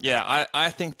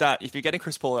 I think that if you're getting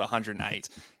Chris Paul at 108,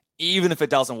 even if it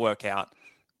doesn't work out,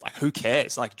 like who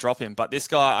cares? Like drop him. But this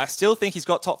guy, I still think he's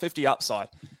got top 50 upside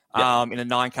in a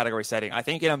 9 category setting. I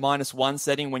think in a -1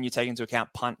 setting, when you take into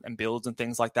account punt and builds and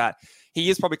things like that,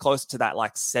 he is probably closer to that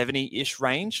like 70-ish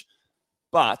range.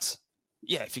 But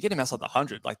yeah, if you get him outside the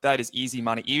 100, like that is easy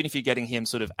money. Even if you're getting him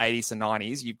sort of 80s to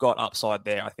 90s, you've got upside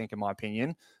there, I think, in my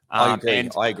opinion. I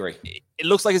agree. It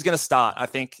looks like he's going to start. I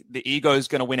think the ego is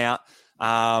going to win out.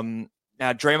 Now,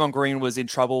 Draymond Green was in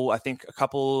trouble, I think, a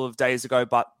couple of days ago,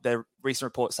 but the recent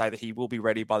reports say that he will be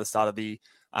ready by the start of the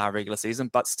regular season.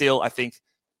 But still, I think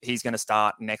he's going to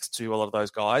start next to a lot of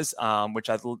those guys, which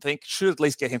I think should at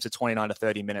least get him to 29 to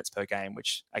 30 minutes per game,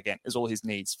 which, again, is all his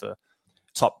needs for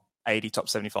top 80, top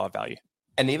 75 value.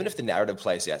 And even if the narrative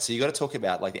plays out, so you got to talk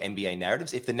about like the NBA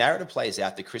narratives. If the narrative plays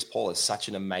out that Chris Paul is such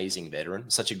an amazing veteran,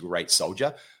 such a great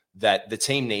soldier, that the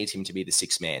team needs him to be the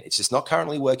sixth man. It's just not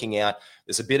currently working out.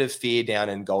 There's a bit of fear down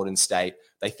in Golden State.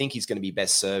 They think he's going to be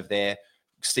best served there.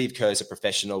 Steve Kerr's a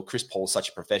professional. Chris Paul's such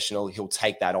a professional. He'll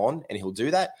take that on and he'll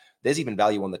do that. There's even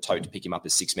value on the tote to pick him up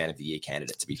as sixth man of the year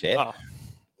candidate, to be fair. Oh.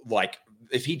 Like,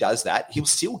 if he does that, he'll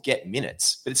still get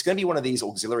minutes. But it's going to be one of these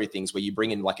auxiliary things where you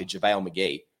bring in like a JaVale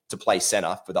McGee to play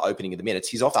center for the opening of the minutes.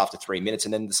 He's off after 3 minutes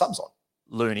and then the sub's on.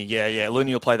 Looney, yeah.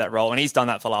 Looney will play that role, and he's done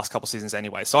that for the last couple of seasons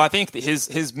anyway. So I think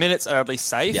his minutes are at least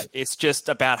safe. Yep. It's just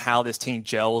about how this team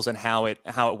gels and how it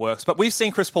works. But we've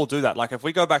seen Chris Paul do that. Like if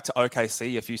we go back to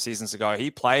OKC a few seasons ago,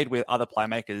 he played with other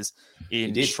playmakers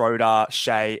in Schroeder,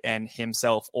 Shea, and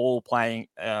himself, all playing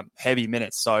heavy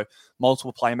minutes. So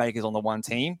multiple playmakers on the one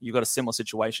team. You've got a similar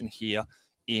situation here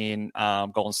in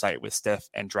Golden State with Steph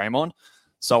and Draymond.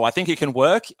 So I think it can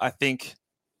work. I think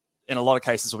in a lot of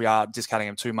cases we are discounting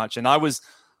him too much. And I was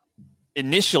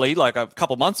initially, like a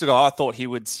couple of months ago, I thought he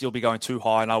would still be going too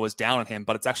high and I was down on him,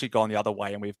 but it's actually gone the other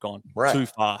way and we've gone too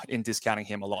far in discounting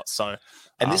him a lot. So,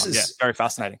 and this is very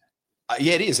fascinating.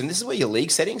 Yeah, it is. And this is where your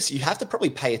league settings, you have to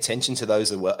probably pay attention to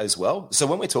those as well. So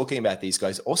when we're talking about these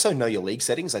guys, also know your league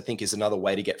settings, I think is another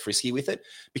way to get frisky with it,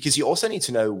 because you also need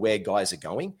to know where guys are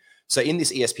going. So in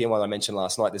this ESPN one I mentioned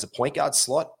last night, there's a point guard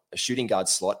slot, a shooting guard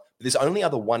slot, but there's only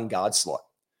other one guard slot.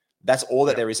 That's all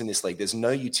that there is in this league. There's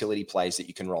no utility plays that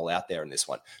you can roll out there in this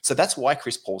one. So that's why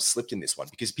Chris Paul slipped in this one,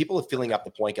 because people are filling up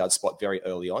the point guard spot very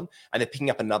early on and they're picking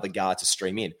up another guard to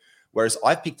stream in. Whereas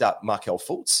I picked up Markelle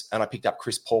Fultz and I picked up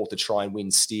Chris Paul to try and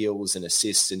win steals and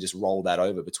assists and just roll that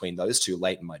over between those two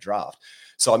late in my draft.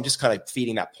 So I'm just kind of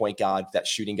feeding that point guard, that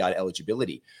shooting guard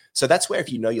eligibility. So that's where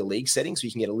if you know your league settings,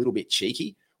 you can get a little bit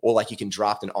cheeky. Or like you can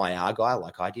draft an IR guy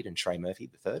like I did and Trey Murphy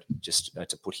the third, just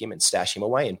to put him and stash him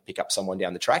away and pick up someone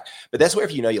down the track. But that's where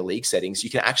if you know your league settings, you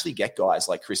can actually get guys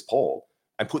like Chris Paul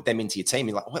and put them into your team.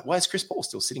 You're like, why is Chris Paul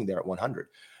still sitting there at 100?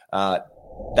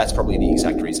 That's probably the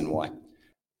exact reason why.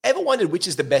 Ever wondered which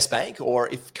is the best bank, or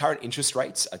if current interest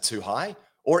rates are too high,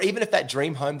 or even if that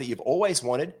dream home that you've always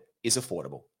wanted is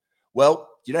affordable? Well,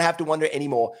 You don't have to wonder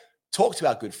anymore. Talk to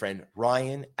our good friend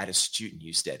Ryan at Astute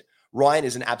Newstead. Ryan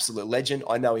is an absolute legend.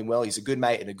 I know him well. He's a good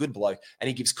mate and a good bloke, and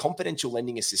he gives confidential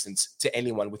lending assistance to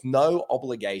anyone with no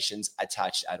obligations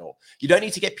attached at all. You don't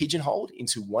need to get pigeonholed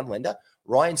into one lender.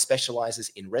 Ryan specializes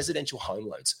in residential home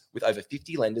loans with over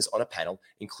 50 lenders on a panel,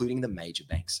 including the major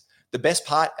banks. The best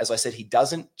part, as I said, he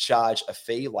doesn't charge a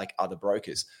fee like other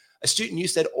brokers. Astute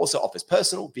Newstead also offers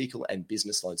personal, vehicle, and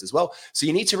business loans as well. So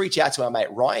you need to reach out to our mate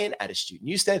Ryan at Astute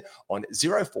Newstead on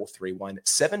 0431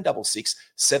 766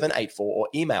 784 or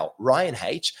email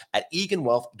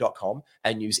ryanh@eganwealth.com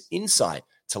and use Insight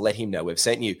to let him know we've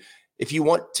sent you. If you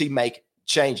want to make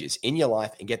changes in your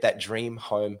life and get that dream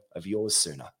home of yours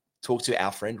sooner, talk to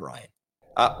our friend Ryan.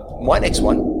 My next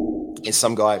one is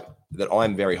some guy that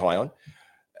I'm very high on.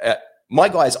 My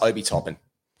guy is Obi Toppin.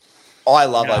 I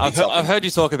love Obi Toppin. I've heard you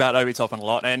talk about Obi Toppin a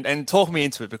lot, and talk me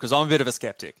into it because I'm a bit of a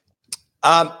skeptic.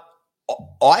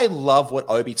 I love what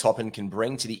Obi Toppin can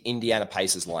bring to the Indiana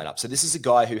Pacers lineup. So this is a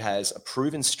guy who has a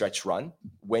proven stretch run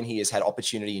when he has had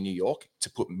opportunity in New York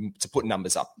to put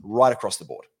numbers up right across the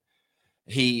board.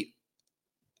 He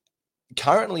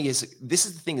currently is. This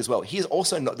is the thing as well. He is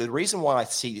also not. The reason why I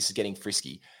see this is getting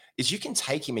frisky is you can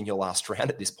take him in your last round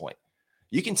at this point.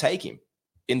 You can take him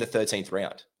in the 13th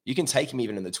round. You can take him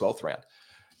even in the 12th round.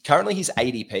 Currently, his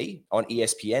ADP on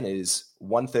ESPN is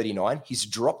 139. He's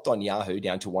dropped on Yahoo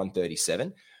down to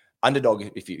 137.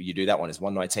 Underdog, if you do that one, is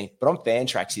 119. But on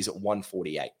Fantrax, he's at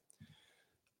 148.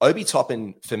 Obi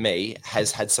Toppin, for me,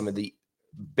 has had some of the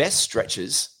best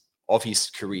stretches of his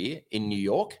career in New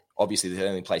York. Obviously, the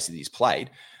only place that he's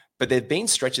played. But there have been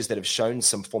stretches that have shown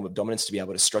some form of dominance to be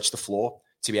able to stretch the floor,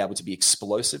 to be able to be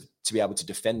explosive, to be able to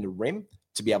defend the rim,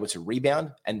 to be able to rebound,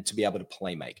 and to be able to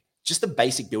play make. Just the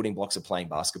basic building blocks of playing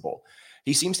basketball.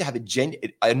 He seems to have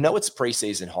I know it's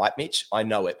preseason hype, Mitch. I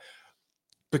know it.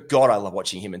 But God, I love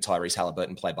watching him and Tyrese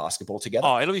Halliburton play basketball together.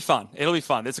 Oh, it'll be fun. It'll be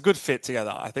fun. It's a good fit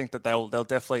together. I think that they'll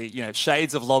definitely,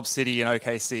 shades of Lob City and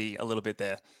OKC a little bit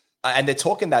there. And they're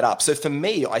talking that up. So for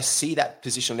me, I see that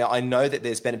position now. I know that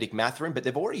there's Benedict Mathurin, but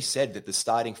they've already said that the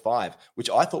starting five, which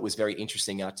I thought was very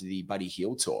interesting after the Buddy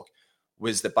Hield talk,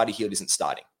 was that Buddy Hield isn't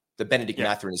starting. That Benedict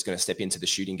Mathurin is going to step into the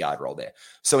shooting guard role there.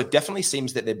 So it definitely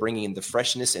seems that they're bringing in the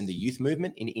freshness and the youth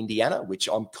movement in Indiana, which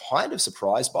I'm kind of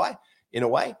surprised by in a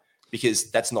way,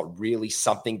 because that's not really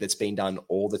something that's been done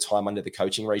all the time under the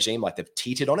coaching regime. Like they've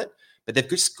teetered on it, but they've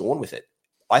just gone with it.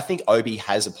 I think Obi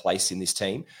has a place in this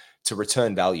team to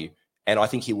return value, and I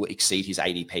think he will exceed his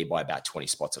ADP by about 20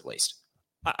 spots at least.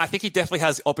 I think he definitely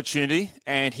has opportunity,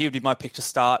 and he would be my pick to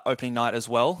start opening night as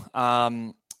well.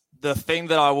 The thing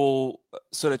that I will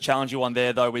sort of challenge you on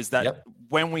there, though, is that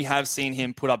when we have seen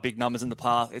him put up big numbers in the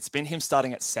past, it's been him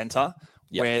starting at center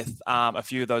with a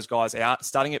few of those guys out.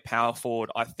 Starting at power forward,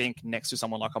 I think next to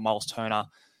someone like a Miles Turner,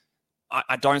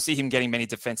 I don't see him getting many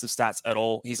defensive stats at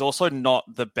all. He's also not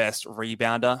the best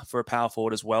rebounder for a power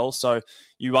forward as well. So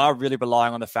you are really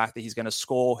relying on the fact that he's going to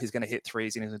score, he's going to hit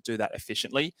threes, and he's going to do that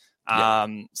efficiently.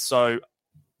 So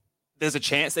there's a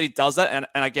chance that he does that.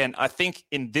 And again, I think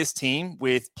in this team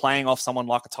with playing off someone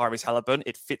like a Tyrese Halliburton,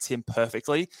 it fits him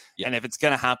perfectly. Yeah. And if it's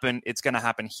going to happen, it's going to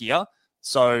happen here.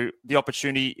 So the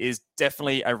opportunity is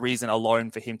definitely a reason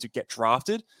alone for him to get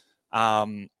drafted.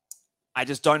 I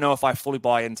just don't know if I fully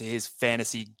buy into his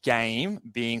fantasy game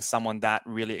being someone that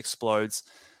really explodes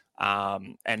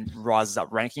and rises up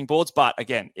ranking boards. But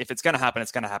again, if it's going to happen,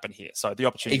 it's going to happen here. So the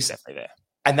opportunity is definitely there.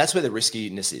 And that's where the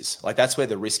riskiness is. Like, that's where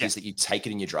the risk is that you take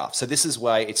it in your draft. So this is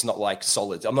why it's not like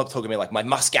solid. I'm not talking about like my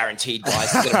must guaranteed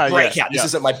guys that are breakout. This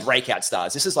isn't my breakout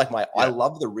stars. This is like my, I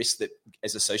love the risk that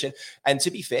is associated. And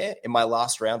to be fair, in my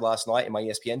last round last night in my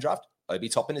ESPN draft, Obi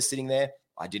Toppin is sitting there.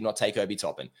 I did not take Obi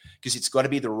Toppin because it's got to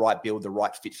be the right build, the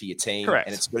right fit for your team. Correct.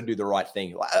 And it's got to do the right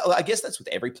thing. I guess that's with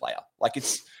every player. Like,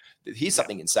 here's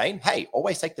something insane. Hey,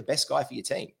 always take the best guy for your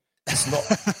team. It's not.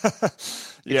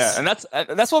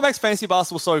 And that's what makes fantasy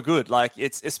basketball so good. Like,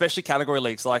 it's especially category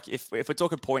leagues. Like, if we're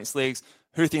talking points leagues,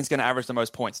 who thinks going to average the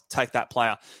most points? Take that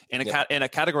player. In a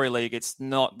category league, it's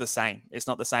not the same. It's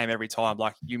not the same every time.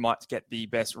 Like, you might get the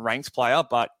best ranked player,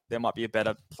 but there might be a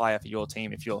better player for your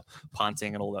team if you're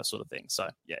punting and all that sort of thing. So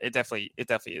yeah, it definitely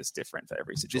is different for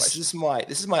every situation.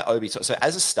 This is my Obi. So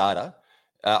as a starter.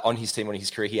 On his team, on his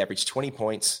career, he averaged 20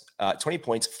 points,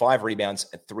 5 rebounds,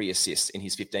 and 3 assists in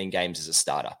his 15 games as a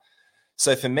starter.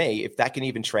 So for me, if that can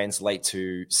even translate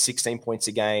to 16 points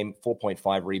a game,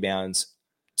 4.5 rebounds,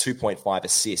 2.5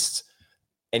 assists,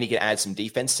 and he can add some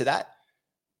defense to that,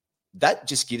 that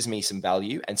just gives me some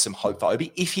value and some hope for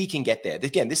Obi if he can get there.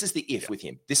 Again, this is the if with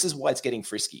him. This is why it's getting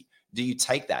frisky. Do you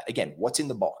take that? Again, what's in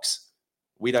the box?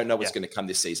 We don't know what's going to come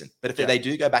this season. But if they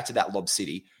do go back to that Lob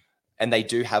City, and they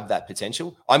do have that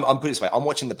potential. I'm put it this way, I'm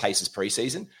watching the Pacers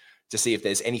preseason to see if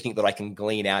there's anything that I can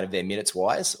glean out of their minutes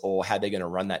wise or how they're going to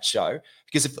run that show.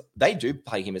 Because if they do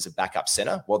play him as a backup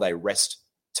center while they rest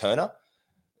Turner,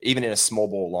 even in a small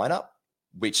ball lineup,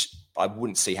 which I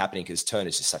wouldn't see happening because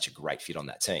Turner's just such a great fit on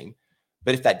that team.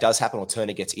 But if that does happen or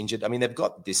Turner gets injured, I mean, they've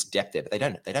got this depth there, but they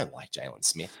don't like Jalen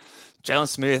Smith. Jalen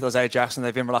Smith or Zay Jackson,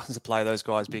 they've been reluctant to play those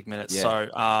guys big minutes. Yeah. So,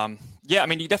 I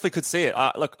mean, you definitely could see it.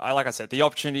 Look, like I said, the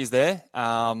opportunity is there.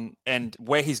 And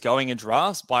where he's going in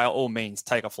drafts, by all means,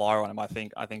 take a flyer on him. I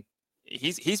think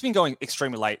he's been going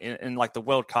extremely late in like the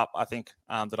World Cup. I think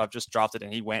that I've just drafted,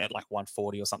 and he went at like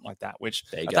 140 or something like that. Which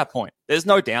at that point, there's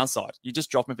no downside. You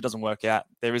just drop him if it doesn't work out.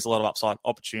 There is a lot of upside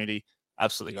opportunity.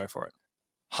 Absolutely go for it.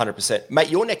 100%, mate.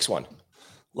 Your next one.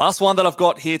 Last one that I've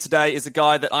got here today is a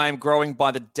guy that I am growing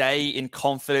by the day in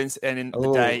confidence and in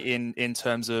the day in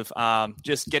terms of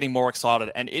just getting more excited.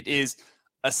 And it is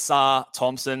Asar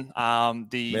Thompson,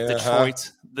 the Detroit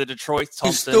Thompson.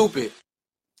 He's stupid.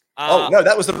 No,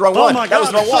 that was the wrong one. Oh my God, that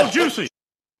was the wrong one. So juicy.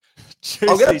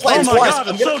 I'm going to play it twice. God,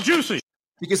 it's so juicy.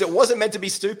 Because it wasn't meant to be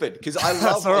stupid. Because I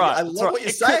love, what you're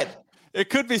saying. It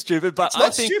could be stupid, but I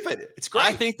think stupid. It's great.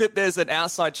 I think that there's an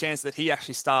outside chance that he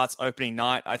actually starts opening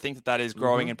night. I think that is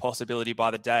growing in possibility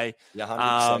by the day. Yeah,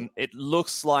 100%. It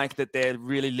looks like that they're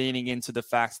really leaning into the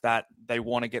fact that they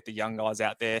want to get the young guys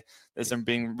out there. There's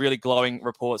been really glowing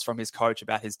reports from his coach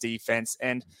about his defense.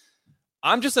 And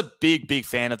I'm just a big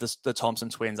fan of the Thompson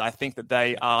twins. I think that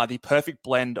they are the perfect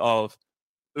blend of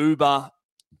uber,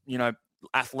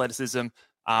 athleticism,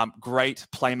 great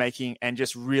playmaking, and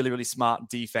just really smart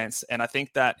defense. And I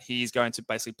think that he's going to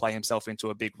basically play himself into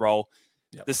a big role.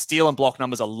 Yep. The steal and block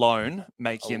numbers alone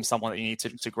make him someone that you need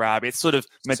to grab. It's sort of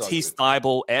Matisse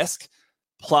Thybulle-esque.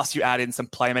 Plus, you add in some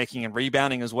playmaking and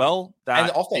rebounding as well. And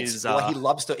the offense,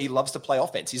 he loves to play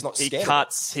offense. He's not scared. He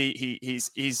cuts.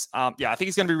 He's I think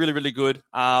he's going to be really good.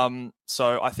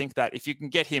 So I think that if you can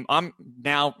get him, I'm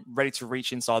now ready to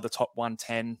reach inside the top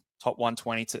 110. Top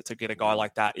 120 to get a guy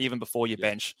like that, even before your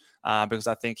bench, because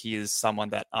I think he is someone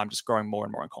that I'm just growing more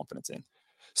and more in confidence in.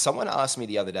 Someone asked me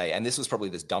the other day, and this was probably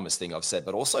the dumbest thing I've said,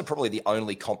 but also probably the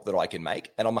only comp that I can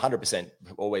make. And I'm 100%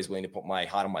 always willing to put my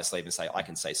heart on my sleeve and say, I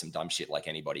can say some dumb shit like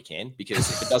anybody can, because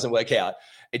if it doesn't work out,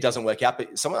 it doesn't work out.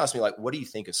 But someone asked me, like, what do you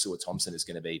think Asar Thompson is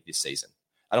going to be this season?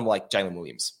 And I'm like, Jalen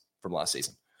Williams from last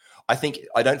season. I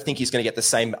don't think he's going to get the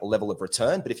same level of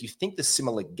return, but if you think the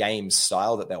similar game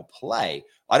style that they'll play,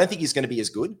 I don't think he's going to be as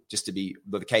good,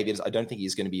 but the caveat is I don't think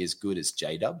he's going to be as good as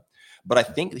J-Dub, but I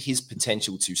think his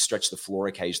potential to stretch the floor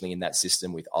occasionally in that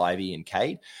system with Ivy and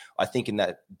Cade, I think in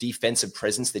that defensive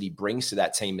presence that he brings to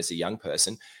that team as a young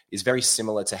person is very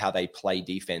similar to how they play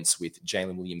defense with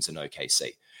Jalen Williams and OKC.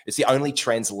 It's the only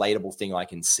translatable thing I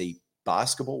can see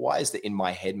basketball-wise that in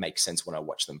my head makes sense when I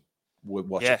watch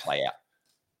it play out.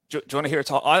 Do you want to hear it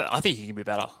talk? I think he can be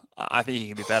better. I think he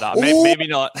can be better.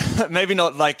 Maybe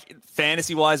not like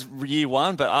fantasy wise year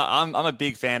one, but I'm a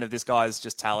big fan of this guy's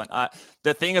just talent.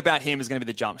 The thing about him is going to be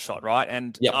the jump shot, right?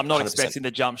 And I'm not 100%. Expecting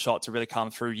the jump shot to really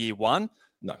come through year one.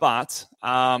 No. But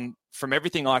from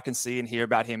everything I can see and hear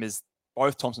about him is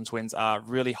both Thompson twins are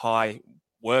really high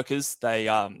workers. They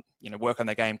work on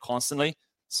their game constantly.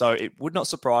 So it would not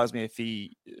surprise me if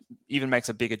he even makes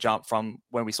a bigger jump from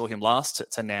when we saw him last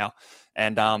to now.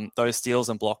 And those steals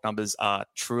and block numbers are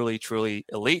truly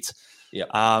elite.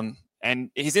 Yeah.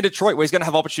 And he's in Detroit where he's going to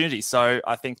have opportunities. So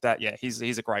I think that, he's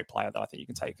a great player that I think you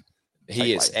can take.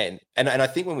 He is. And I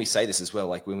think when we say this as well,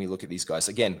 like when we look at these guys,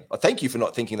 again, thank you for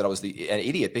not thinking that I was an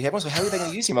idiot, but everyone's like, how are they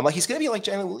going to use him? I'm like, he's going to be like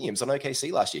Jalen Williams on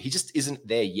OKC last year. He just isn't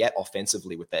there yet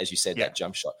offensively with that, as you said, that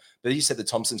jump shot. But as you said, the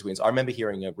Thompson twins, I remember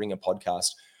hearing a Ringer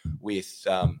podcast with,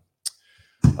 I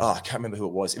can't remember who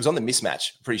it was. It was on the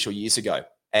Mismatch, pretty sure years ago.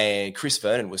 And Chris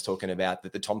Vernon was talking about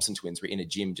that the Thompson twins were in a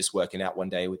gym just working out one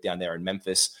day down there in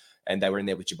Memphis. And they were in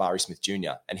there with Jabari Smith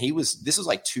Jr. And this was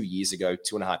like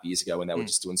 2.5 years ago, when they were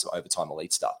just doing some overtime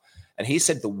elite stuff. And he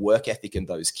said the work ethic in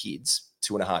those kids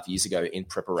 2.5 years ago in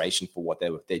preparation for what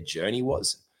their journey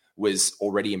was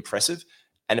already impressive.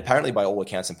 And apparently by all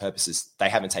accounts and purposes, they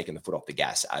haven't taken the foot off the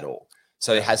gas at all.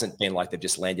 So it hasn't been like they've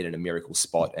just landed in a miracle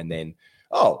spot and then,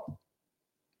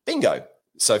 bingo.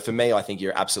 So for me, I think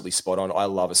you're absolutely spot on. I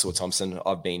love Asar Thompson.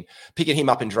 I've been picking him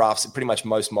up in drafts, pretty much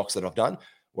most mocks that I've done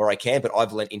where I can, but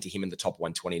I've lent into him in the top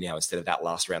 120 now instead of that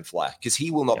last round flyer because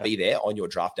he will not be there on your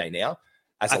draft day now.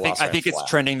 I think it's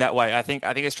trending that way. I think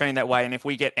it's trending that way. And if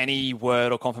we get any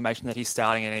word or confirmation that he's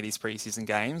starting in any of these preseason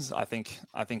games, I think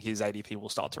his ADP will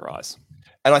start to rise.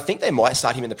 And I think they might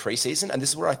start him in the preseason. And this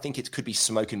is where I think it could be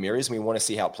smoke and mirrors. And we want to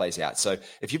see how it plays out. So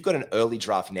if you've got an early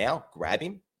draft now, grab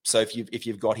him. So if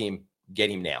you've got him, get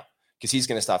him now. because he's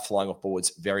going to start flying off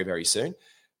boards very, very soon.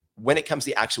 When it comes to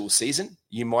the actual season,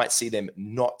 you might see them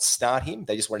not start him.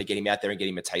 They just want to get him out there and get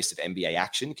him a taste of NBA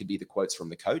action. Could be the quotes from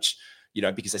the coach,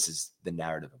 because this is the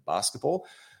narrative of basketball.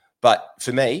 But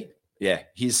for me, yeah,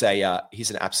 he's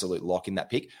an absolute lock in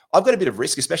that pick. I've got a bit of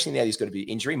risk, especially now he's got a bit of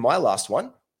injury. My last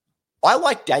one, I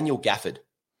like Daniel Gafford.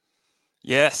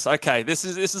 Yes. Okay. This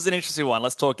is an interesting one.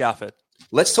 Let's talk Gafford.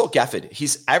 Let's talk Gafford.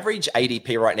 His average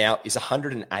ADP right now is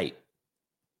 108.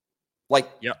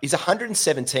 He's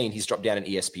 117. He's dropped down in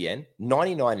ESPN,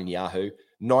 99 in Yahoo,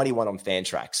 91 on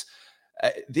Fantrax.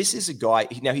 This is a guy.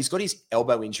 Now he's got his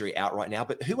elbow injury out right now,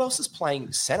 but who else is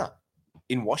playing center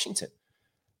in Washington?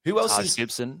 Who else is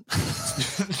Gibson?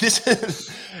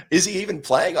 Is he even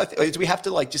playing? Do we have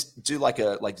to just do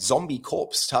a zombie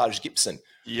corpse Taj Gibson?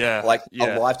 Yeah,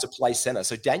 alive to play center.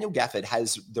 So Daniel Gafford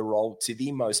has the role to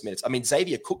the most minutes. I mean,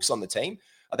 Xavier Cook's on the team.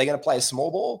 Are they going to play a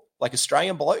small ball, like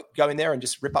Australian bloke, go in there and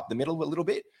just rip up the middle a little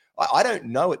bit? I don't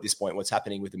know at this point what's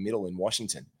happening with the middle in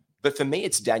Washington. But for me,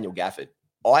 it's Daniel Gafford.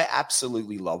 I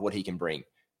absolutely love what he can bring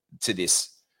to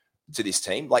this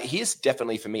team. He is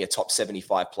definitely, for me, a top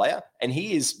 75 player. And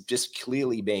he is just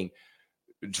clearly being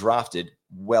drafted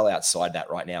well outside that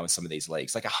right now in some of these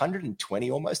leagues. 120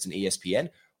 almost in ESPN,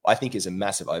 I think is a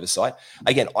massive oversight.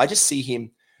 Again, I just see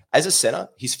him as a center.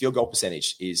 His field goal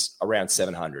percentage is around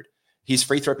 700. His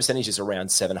free throw percentage is around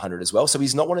 700 as well. So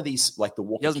he's not one of these the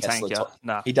Walker Kessler.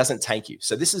 No. He doesn't tank you.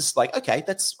 So this is okay,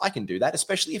 I can do that,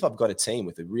 especially if I've got a team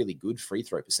with a really good free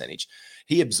throw percentage.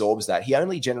 He absorbs that. He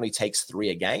only generally takes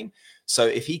 3 a game. So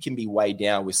if he can be weighed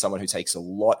down with someone who takes a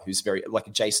lot, who's very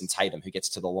like Jason Tatum, who gets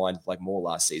to the line more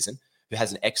last season, who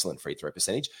has an excellent free throw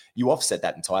percentage, you offset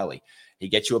that entirely. He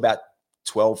gets you about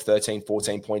 12, 13,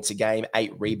 14 points a game,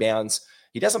 8 rebounds.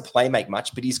 He doesn't make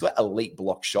much, but he's got elite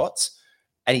block shots.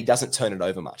 And he doesn't turn it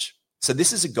over much. So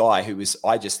this is a guy who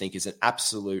I just think is an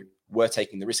absolute worth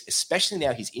taking the risk, especially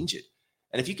now he's injured.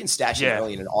 And if you can stash him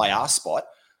early in an IR spot,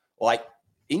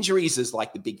 injuries is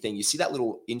the big thing. You see that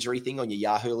little injury thing on your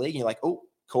Yahoo league, and you're like, oh,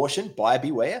 caution, buyer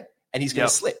beware, and he's going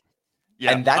to slip.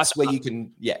 Yeah. And that's where you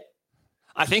can,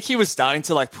 I think he was starting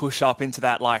to push up into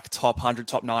that top 100,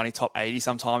 top 90, top 80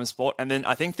 sometime in sport. And then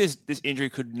I think this injury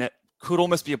could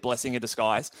almost be a blessing in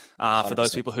disguise for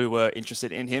those people who were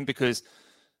interested in him, because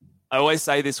I always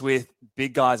say this with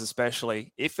big guys,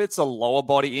 especially if it's a lower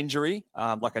body injury,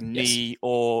 like a knee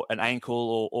or an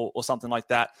ankle or something like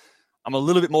that, I'm a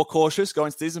little bit more cautious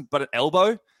going to season. But an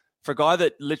elbow, for a guy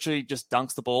that literally just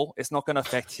dunks the ball, it's not going to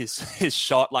affect his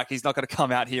shot. He's not going to come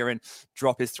out here and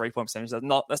drop his 3-point percentage.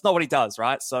 That's not what he does,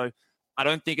 right? So I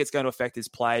don't think it's going to affect his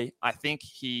play. I think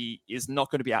he is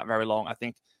not going to be out very long. I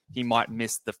think he might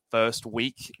miss the first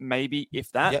week, maybe,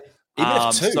 if that. Yep. Even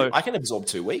if 2, so I can absorb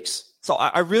 2 weeks. So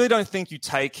I really don't think you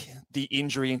take the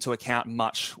injury into account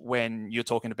much when you're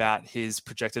talking about his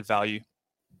projected value.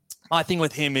 My thing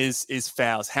with him is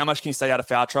fouls. How much can you stay out of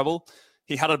foul trouble?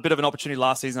 He had a bit of an opportunity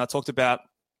last season. I talked about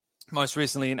most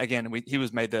recently, and again, he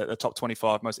was made the top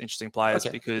 25 most interesting players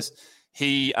because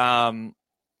he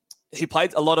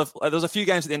played a lot of. There was a few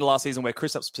games at the end of last season where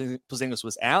Kristaps Porzingis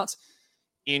was out.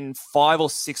 In 5 or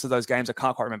 6 of those games, I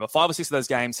can't quite remember, 5 or 6 of those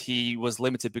games, he was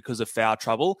limited because of foul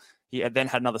trouble. He had then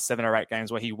had another 7 or 8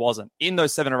 games where he wasn't. In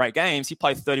those 7 or 8 games, he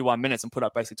played 31 minutes and put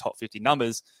up basically top 50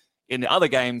 numbers. In the other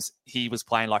games, he was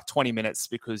playing 20 minutes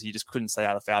because he just couldn't stay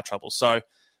out of foul trouble. So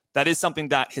that is something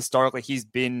that historically he's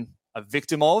been a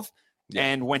victim of. Yeah.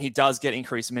 And when he does get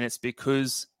increased minutes,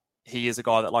 because he is a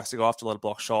guy that likes to go after a lot of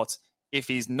block shots, if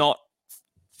he's not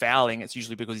fouling, it's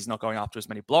usually because he's not going after as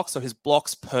many blocks. So his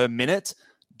blocks per minute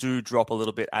do drop a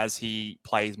little bit as he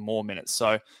plays more minutes.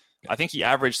 So I think he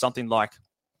averaged something like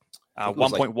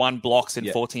 1.1 blocks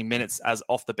in 14 minutes as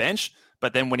off the bench.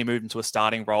 But then when he moved into a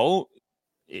starting role,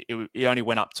 it only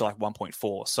went up to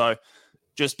 1.4. So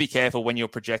just be careful when you're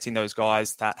projecting those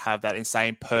guys that have that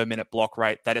insane per minute block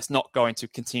rate, that it's not going to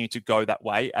continue to go that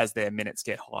way as their minutes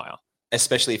get higher.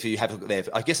 Especially if you have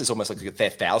I guess it's almost like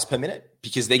their fouls per minute,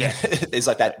 because there's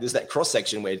that cross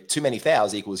section where too many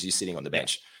fouls equals you sitting on the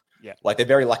bench. Yeah. They're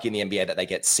very lucky in the NBA that they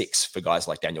get 6 for guys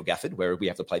like Daniel Gafford, where we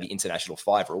have to play the international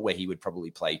 5 rule, where he would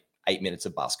probably play 8 minutes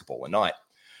of basketball a night.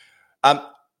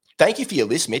 Thank you for your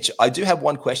list, Mitch. I do have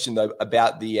one question though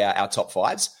about our top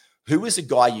 5s. Who was a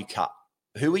guy you cut?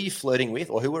 Who were you flirting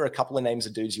with, or who were a couple of names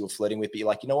of dudes you were flirting with, but you're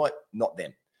like, you know what, not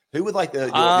them? Who would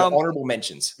your honorable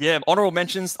mentions? Yeah, honorable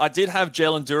mentions. I did have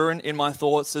Jalen Duren in my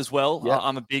thoughts as well. Yeah.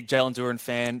 I'm a big Jalen Duren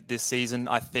fan this season.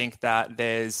 I think that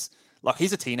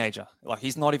he's a teenager.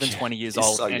 He's not even 20 years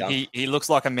old. So and he looks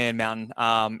like a man mountain.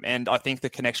 And I think the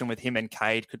connection with him and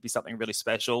Cade could be something really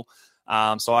special.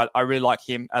 So I really like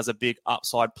him as a big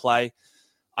upside play.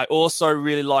 I also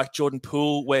really like Jordan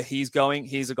Poole, where he's going.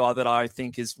 He's a guy that I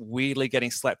think is weirdly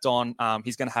getting slept on.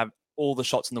 He's going to have all the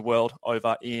shots in the world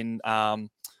over in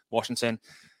Washington.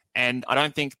 And I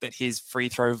don't think that his free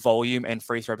throw volume and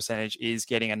free throw percentage is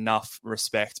getting enough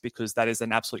respect, because that is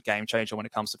an absolute game changer when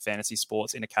it comes to fantasy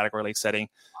sports in a category league setting.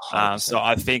 So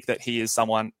I think that he is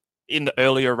someone in the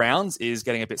earlier rounds is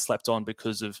getting a bit slept on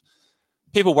because of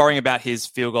people worrying about his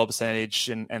field goal percentage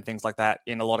and things like that.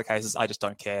 In a lot of cases, I just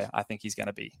don't care. I think he's going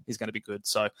to be good.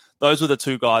 So those were the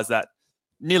two guys that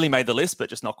nearly made the list, but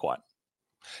just not quite.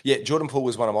 Yeah, Jordan Poole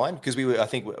was one of mine, because I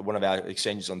think one of our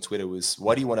exchanges on Twitter was,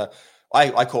 why do you want to,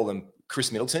 I call them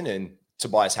Chris Middleton and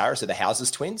Tobias Harris are the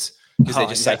Houses twins, because they're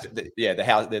just safe.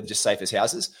 They're just safe as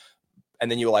houses. And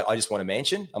then you were like, I just want a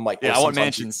mansion. I'm like, I want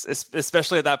mansions,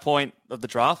 especially at that point of the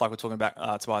draft. Like we're talking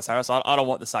about Tobias Harris. I don't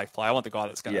want the safe play. I want the guy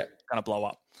that's going to blow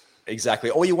up.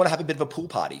 Exactly. Or you want to have a bit of a pool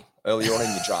party earlier on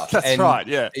in the draft. That's right.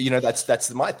 Yeah.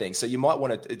 That's my thing. So you might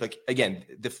want to, like, again,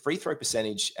 the free throw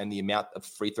percentage and the amount of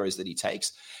free throws that he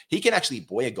takes, he can actually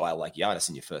buoy a guy like Giannis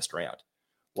in your first round.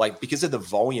 Like, because of the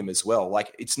volume as well.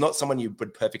 Like, it's not someone you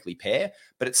would perfectly pair,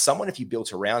 but it's someone, if you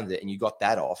built around it and you got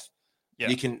that off,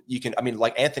 you can, I mean,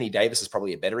 like Anthony Davis is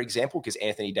probably a better example, because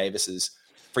Anthony Davis's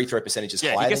free throw percentage is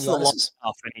higher than Giannis's.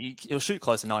 And he'll shoot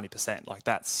close to 90%. Like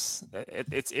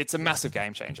it's a massive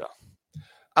game changer.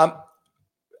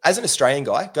 As an Australian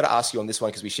guy, got to ask you on this one,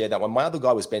 because we shared that one. My other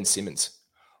guy was Ben Simmons.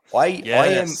 I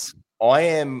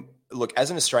am, look,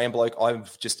 as an Australian bloke, I'm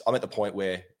at the point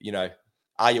where,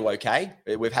 are you okay?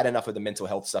 We've had enough of the mental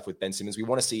health stuff with Ben Simmons. We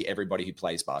want to see everybody who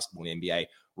plays basketball in the NBA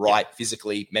right,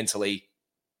 physically, mentally.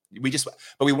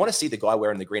 But we want to see the guy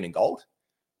wearing the green and gold,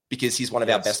 because he's one of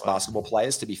our best basketball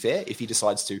players, to be fair, if he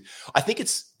decides to. I think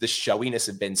it's the showiness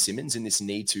of Ben Simmons and this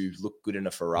need to look good in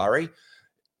a Ferrari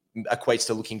equates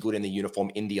to looking good in the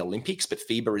uniform in the Olympics, but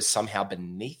FIBA is somehow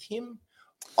beneath him.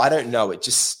 I don't know. It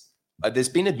just, there's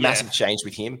been a massive change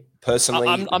with him personally.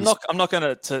 I'm not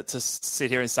going to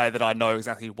sit here and say that I know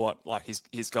exactly what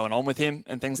he's going on with him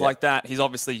and things like that. He's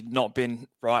obviously not been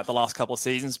right the last couple of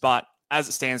seasons, but as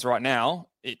it stands right now,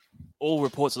 all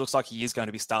reports, it looks like he is going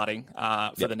to be starting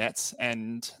for the Nets,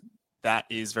 and that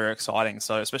is very exciting.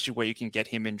 So especially where you can get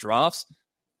him in drafts,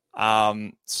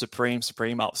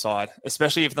 supreme upside,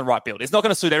 especially if the right build. It's not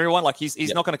going to suit everyone. Like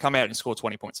he's not going to come out and score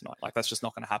 20 points tonight. Like that's just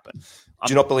not going to happen.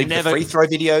 Do not believe the free throw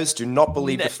videos. Do not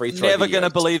believe the free throw videos. Never going to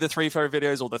believe the free throw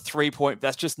videos or the 3-point.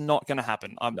 That's just not going to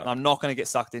happen. I'm not going to get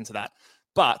sucked into that.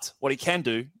 But what he can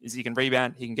do is he can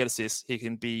rebound, he can get assists, he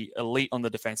can be elite on the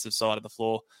defensive side of the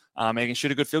floor, and he can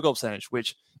shoot a good field goal percentage,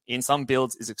 which in some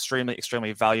builds is extremely,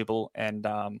 extremely valuable. And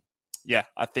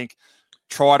I think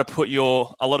try to put a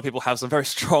lot of people have some very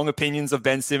strong opinions of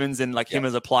Ben Simmons and him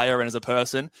as a player and as a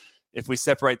person. If we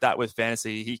separate that with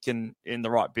fantasy, he can, in the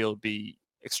right build, be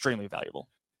extremely valuable.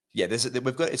 Yeah,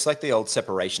 it's like the old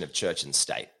separation of church and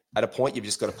state. At a point, you've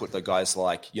just got to put the guys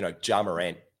like, Ja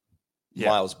Morant,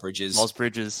 Miles Bridges,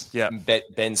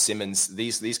 Ben Simmons,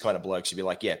 these kind of blokes, you'd be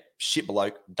like, shit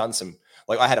bloke, done some,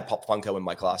 like I had a pop Funko in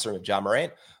my classroom of Ja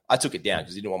Morant. I took it down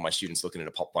because I didn't want my students looking at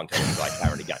a pop Funko and like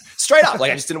carrying a gun. Straight up,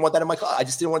 like I just didn't want that in my class. I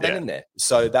just didn't want that in there.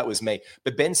 So that was me.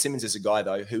 But Ben Simmons is a guy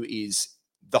though who is,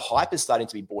 the hype is starting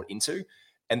to be bought into,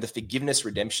 and the forgiveness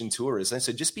redemption tour is. And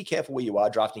so just be careful where you are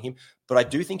drafting him. But I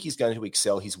do think he's going to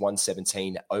excel his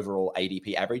 117 overall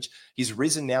ADP average. He's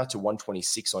risen now to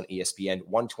 126 on ESPN,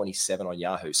 127 on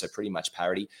Yahoo. So pretty much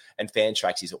parity. And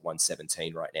Fantrax, he's at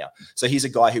 117 right now. So he's a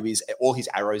guy who is, all his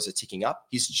arrows are ticking up.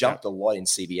 He's jumped a lot in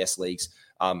CBS leagues.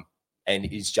 And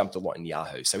he's jumped a lot in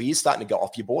Yahoo. So he is starting to go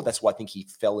off your board. That's why I think he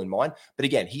fell in mine. But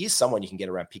again, he is someone you can get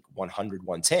around pick 100,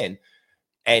 110.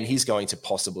 And he's going to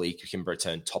possibly can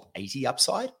return top 80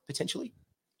 upside, potentially.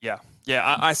 Yeah.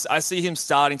 I see him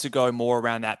starting to go more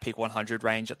around that pick 100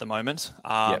 range at the moment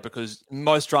because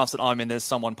most drafts that I'm in, there's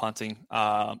someone punting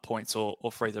points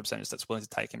or free throw percentage that's willing to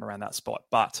take him around that spot.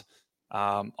 But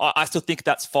I still think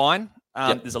that's fine.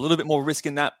 There's a little bit more risk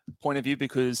in that point of view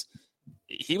because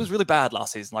he was really bad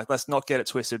last season. Like, let's not get it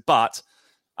twisted. But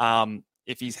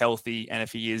if he's healthy and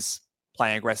if he is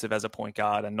playing aggressive as a point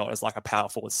guard and not as like a power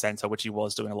forward center, which he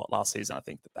was doing a lot last season, I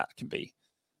think that can be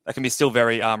still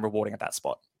very rewarding at that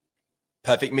spot.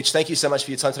 Perfect. Mitch, thank you so much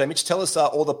for your time today. Mitch, tell us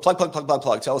all the plug.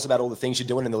 Tell us about all the things you're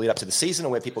doing in the lead up to the season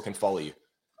and where people can follow you.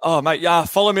 Oh, mate,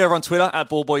 follow me over on Twitter at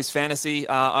BallBoysFantasy.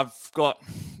 I've got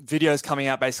videos coming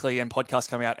out basically and podcasts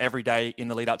coming out every day in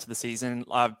the lead up to the season.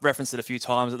 I've referenced it a few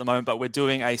times at the moment, but we're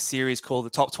doing a series called the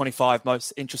Top 25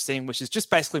 Most Interesting, which is just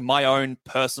basically my own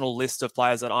personal list of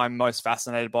players that I'm most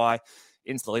fascinated by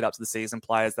into the lead up to the season,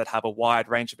 players that have a wide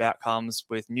range of outcomes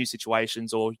with new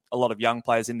situations or a lot of young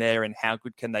players in there and how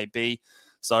good can they be.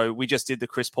 So we just did the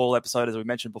Chris Paul episode, as we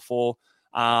mentioned before.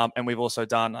 And we've also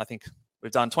done, I think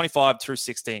we've done 25 through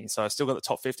 16. So I've still got the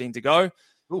top 15 to go.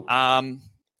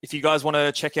 If you guys want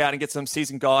to check out and get some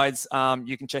season guides,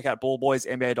 you can check out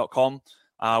ballboysnba.com,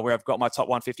 where I've got my top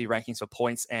 150 rankings for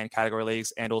points and category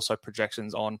leagues, and also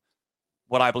projections on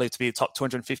what I believe to be the top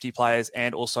 250 players,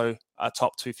 and also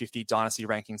top 250 dynasty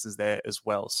rankings is there as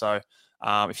well. So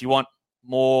if you want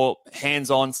more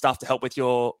hands-on stuff to help with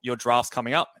your drafts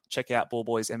coming up, check out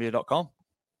ballboysnba.com.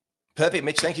 Perfect,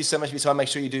 Mitch. Thank you so much for your time. Make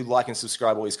sure you do like and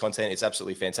subscribe all his content. It's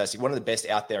absolutely fantastic. One of the best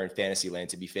out there in fantasy land,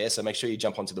 to be fair. So make sure you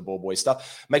jump onto the Ball Boys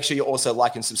stuff. Make sure you also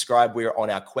like and subscribe. We're on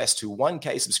our quest to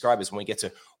 1K subscribers. When we get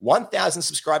to 1,000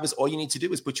 subscribers, all you need to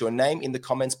do is put your name in the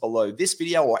comments below this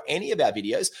video or any of our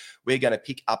videos. We're going to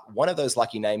pick up one of those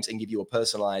lucky names and give you a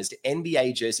personalized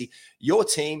NBA jersey, your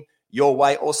team, your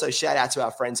way. Also, shout out to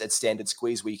our friends at Standard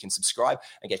Squeeze, where you can subscribe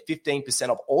and get 15%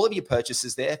 off all of your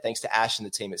purchases there, thanks to Ash and the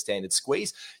team at Standard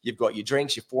Squeeze. You've got your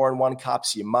drinks, your 4-in-1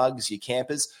 cups, your mugs, your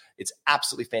campers. It's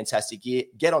absolutely fantastic gear.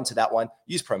 Get onto that one.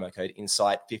 Use promo code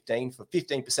INSIGHT15 for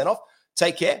 15% off.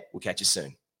 Take care. We'll catch you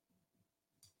soon.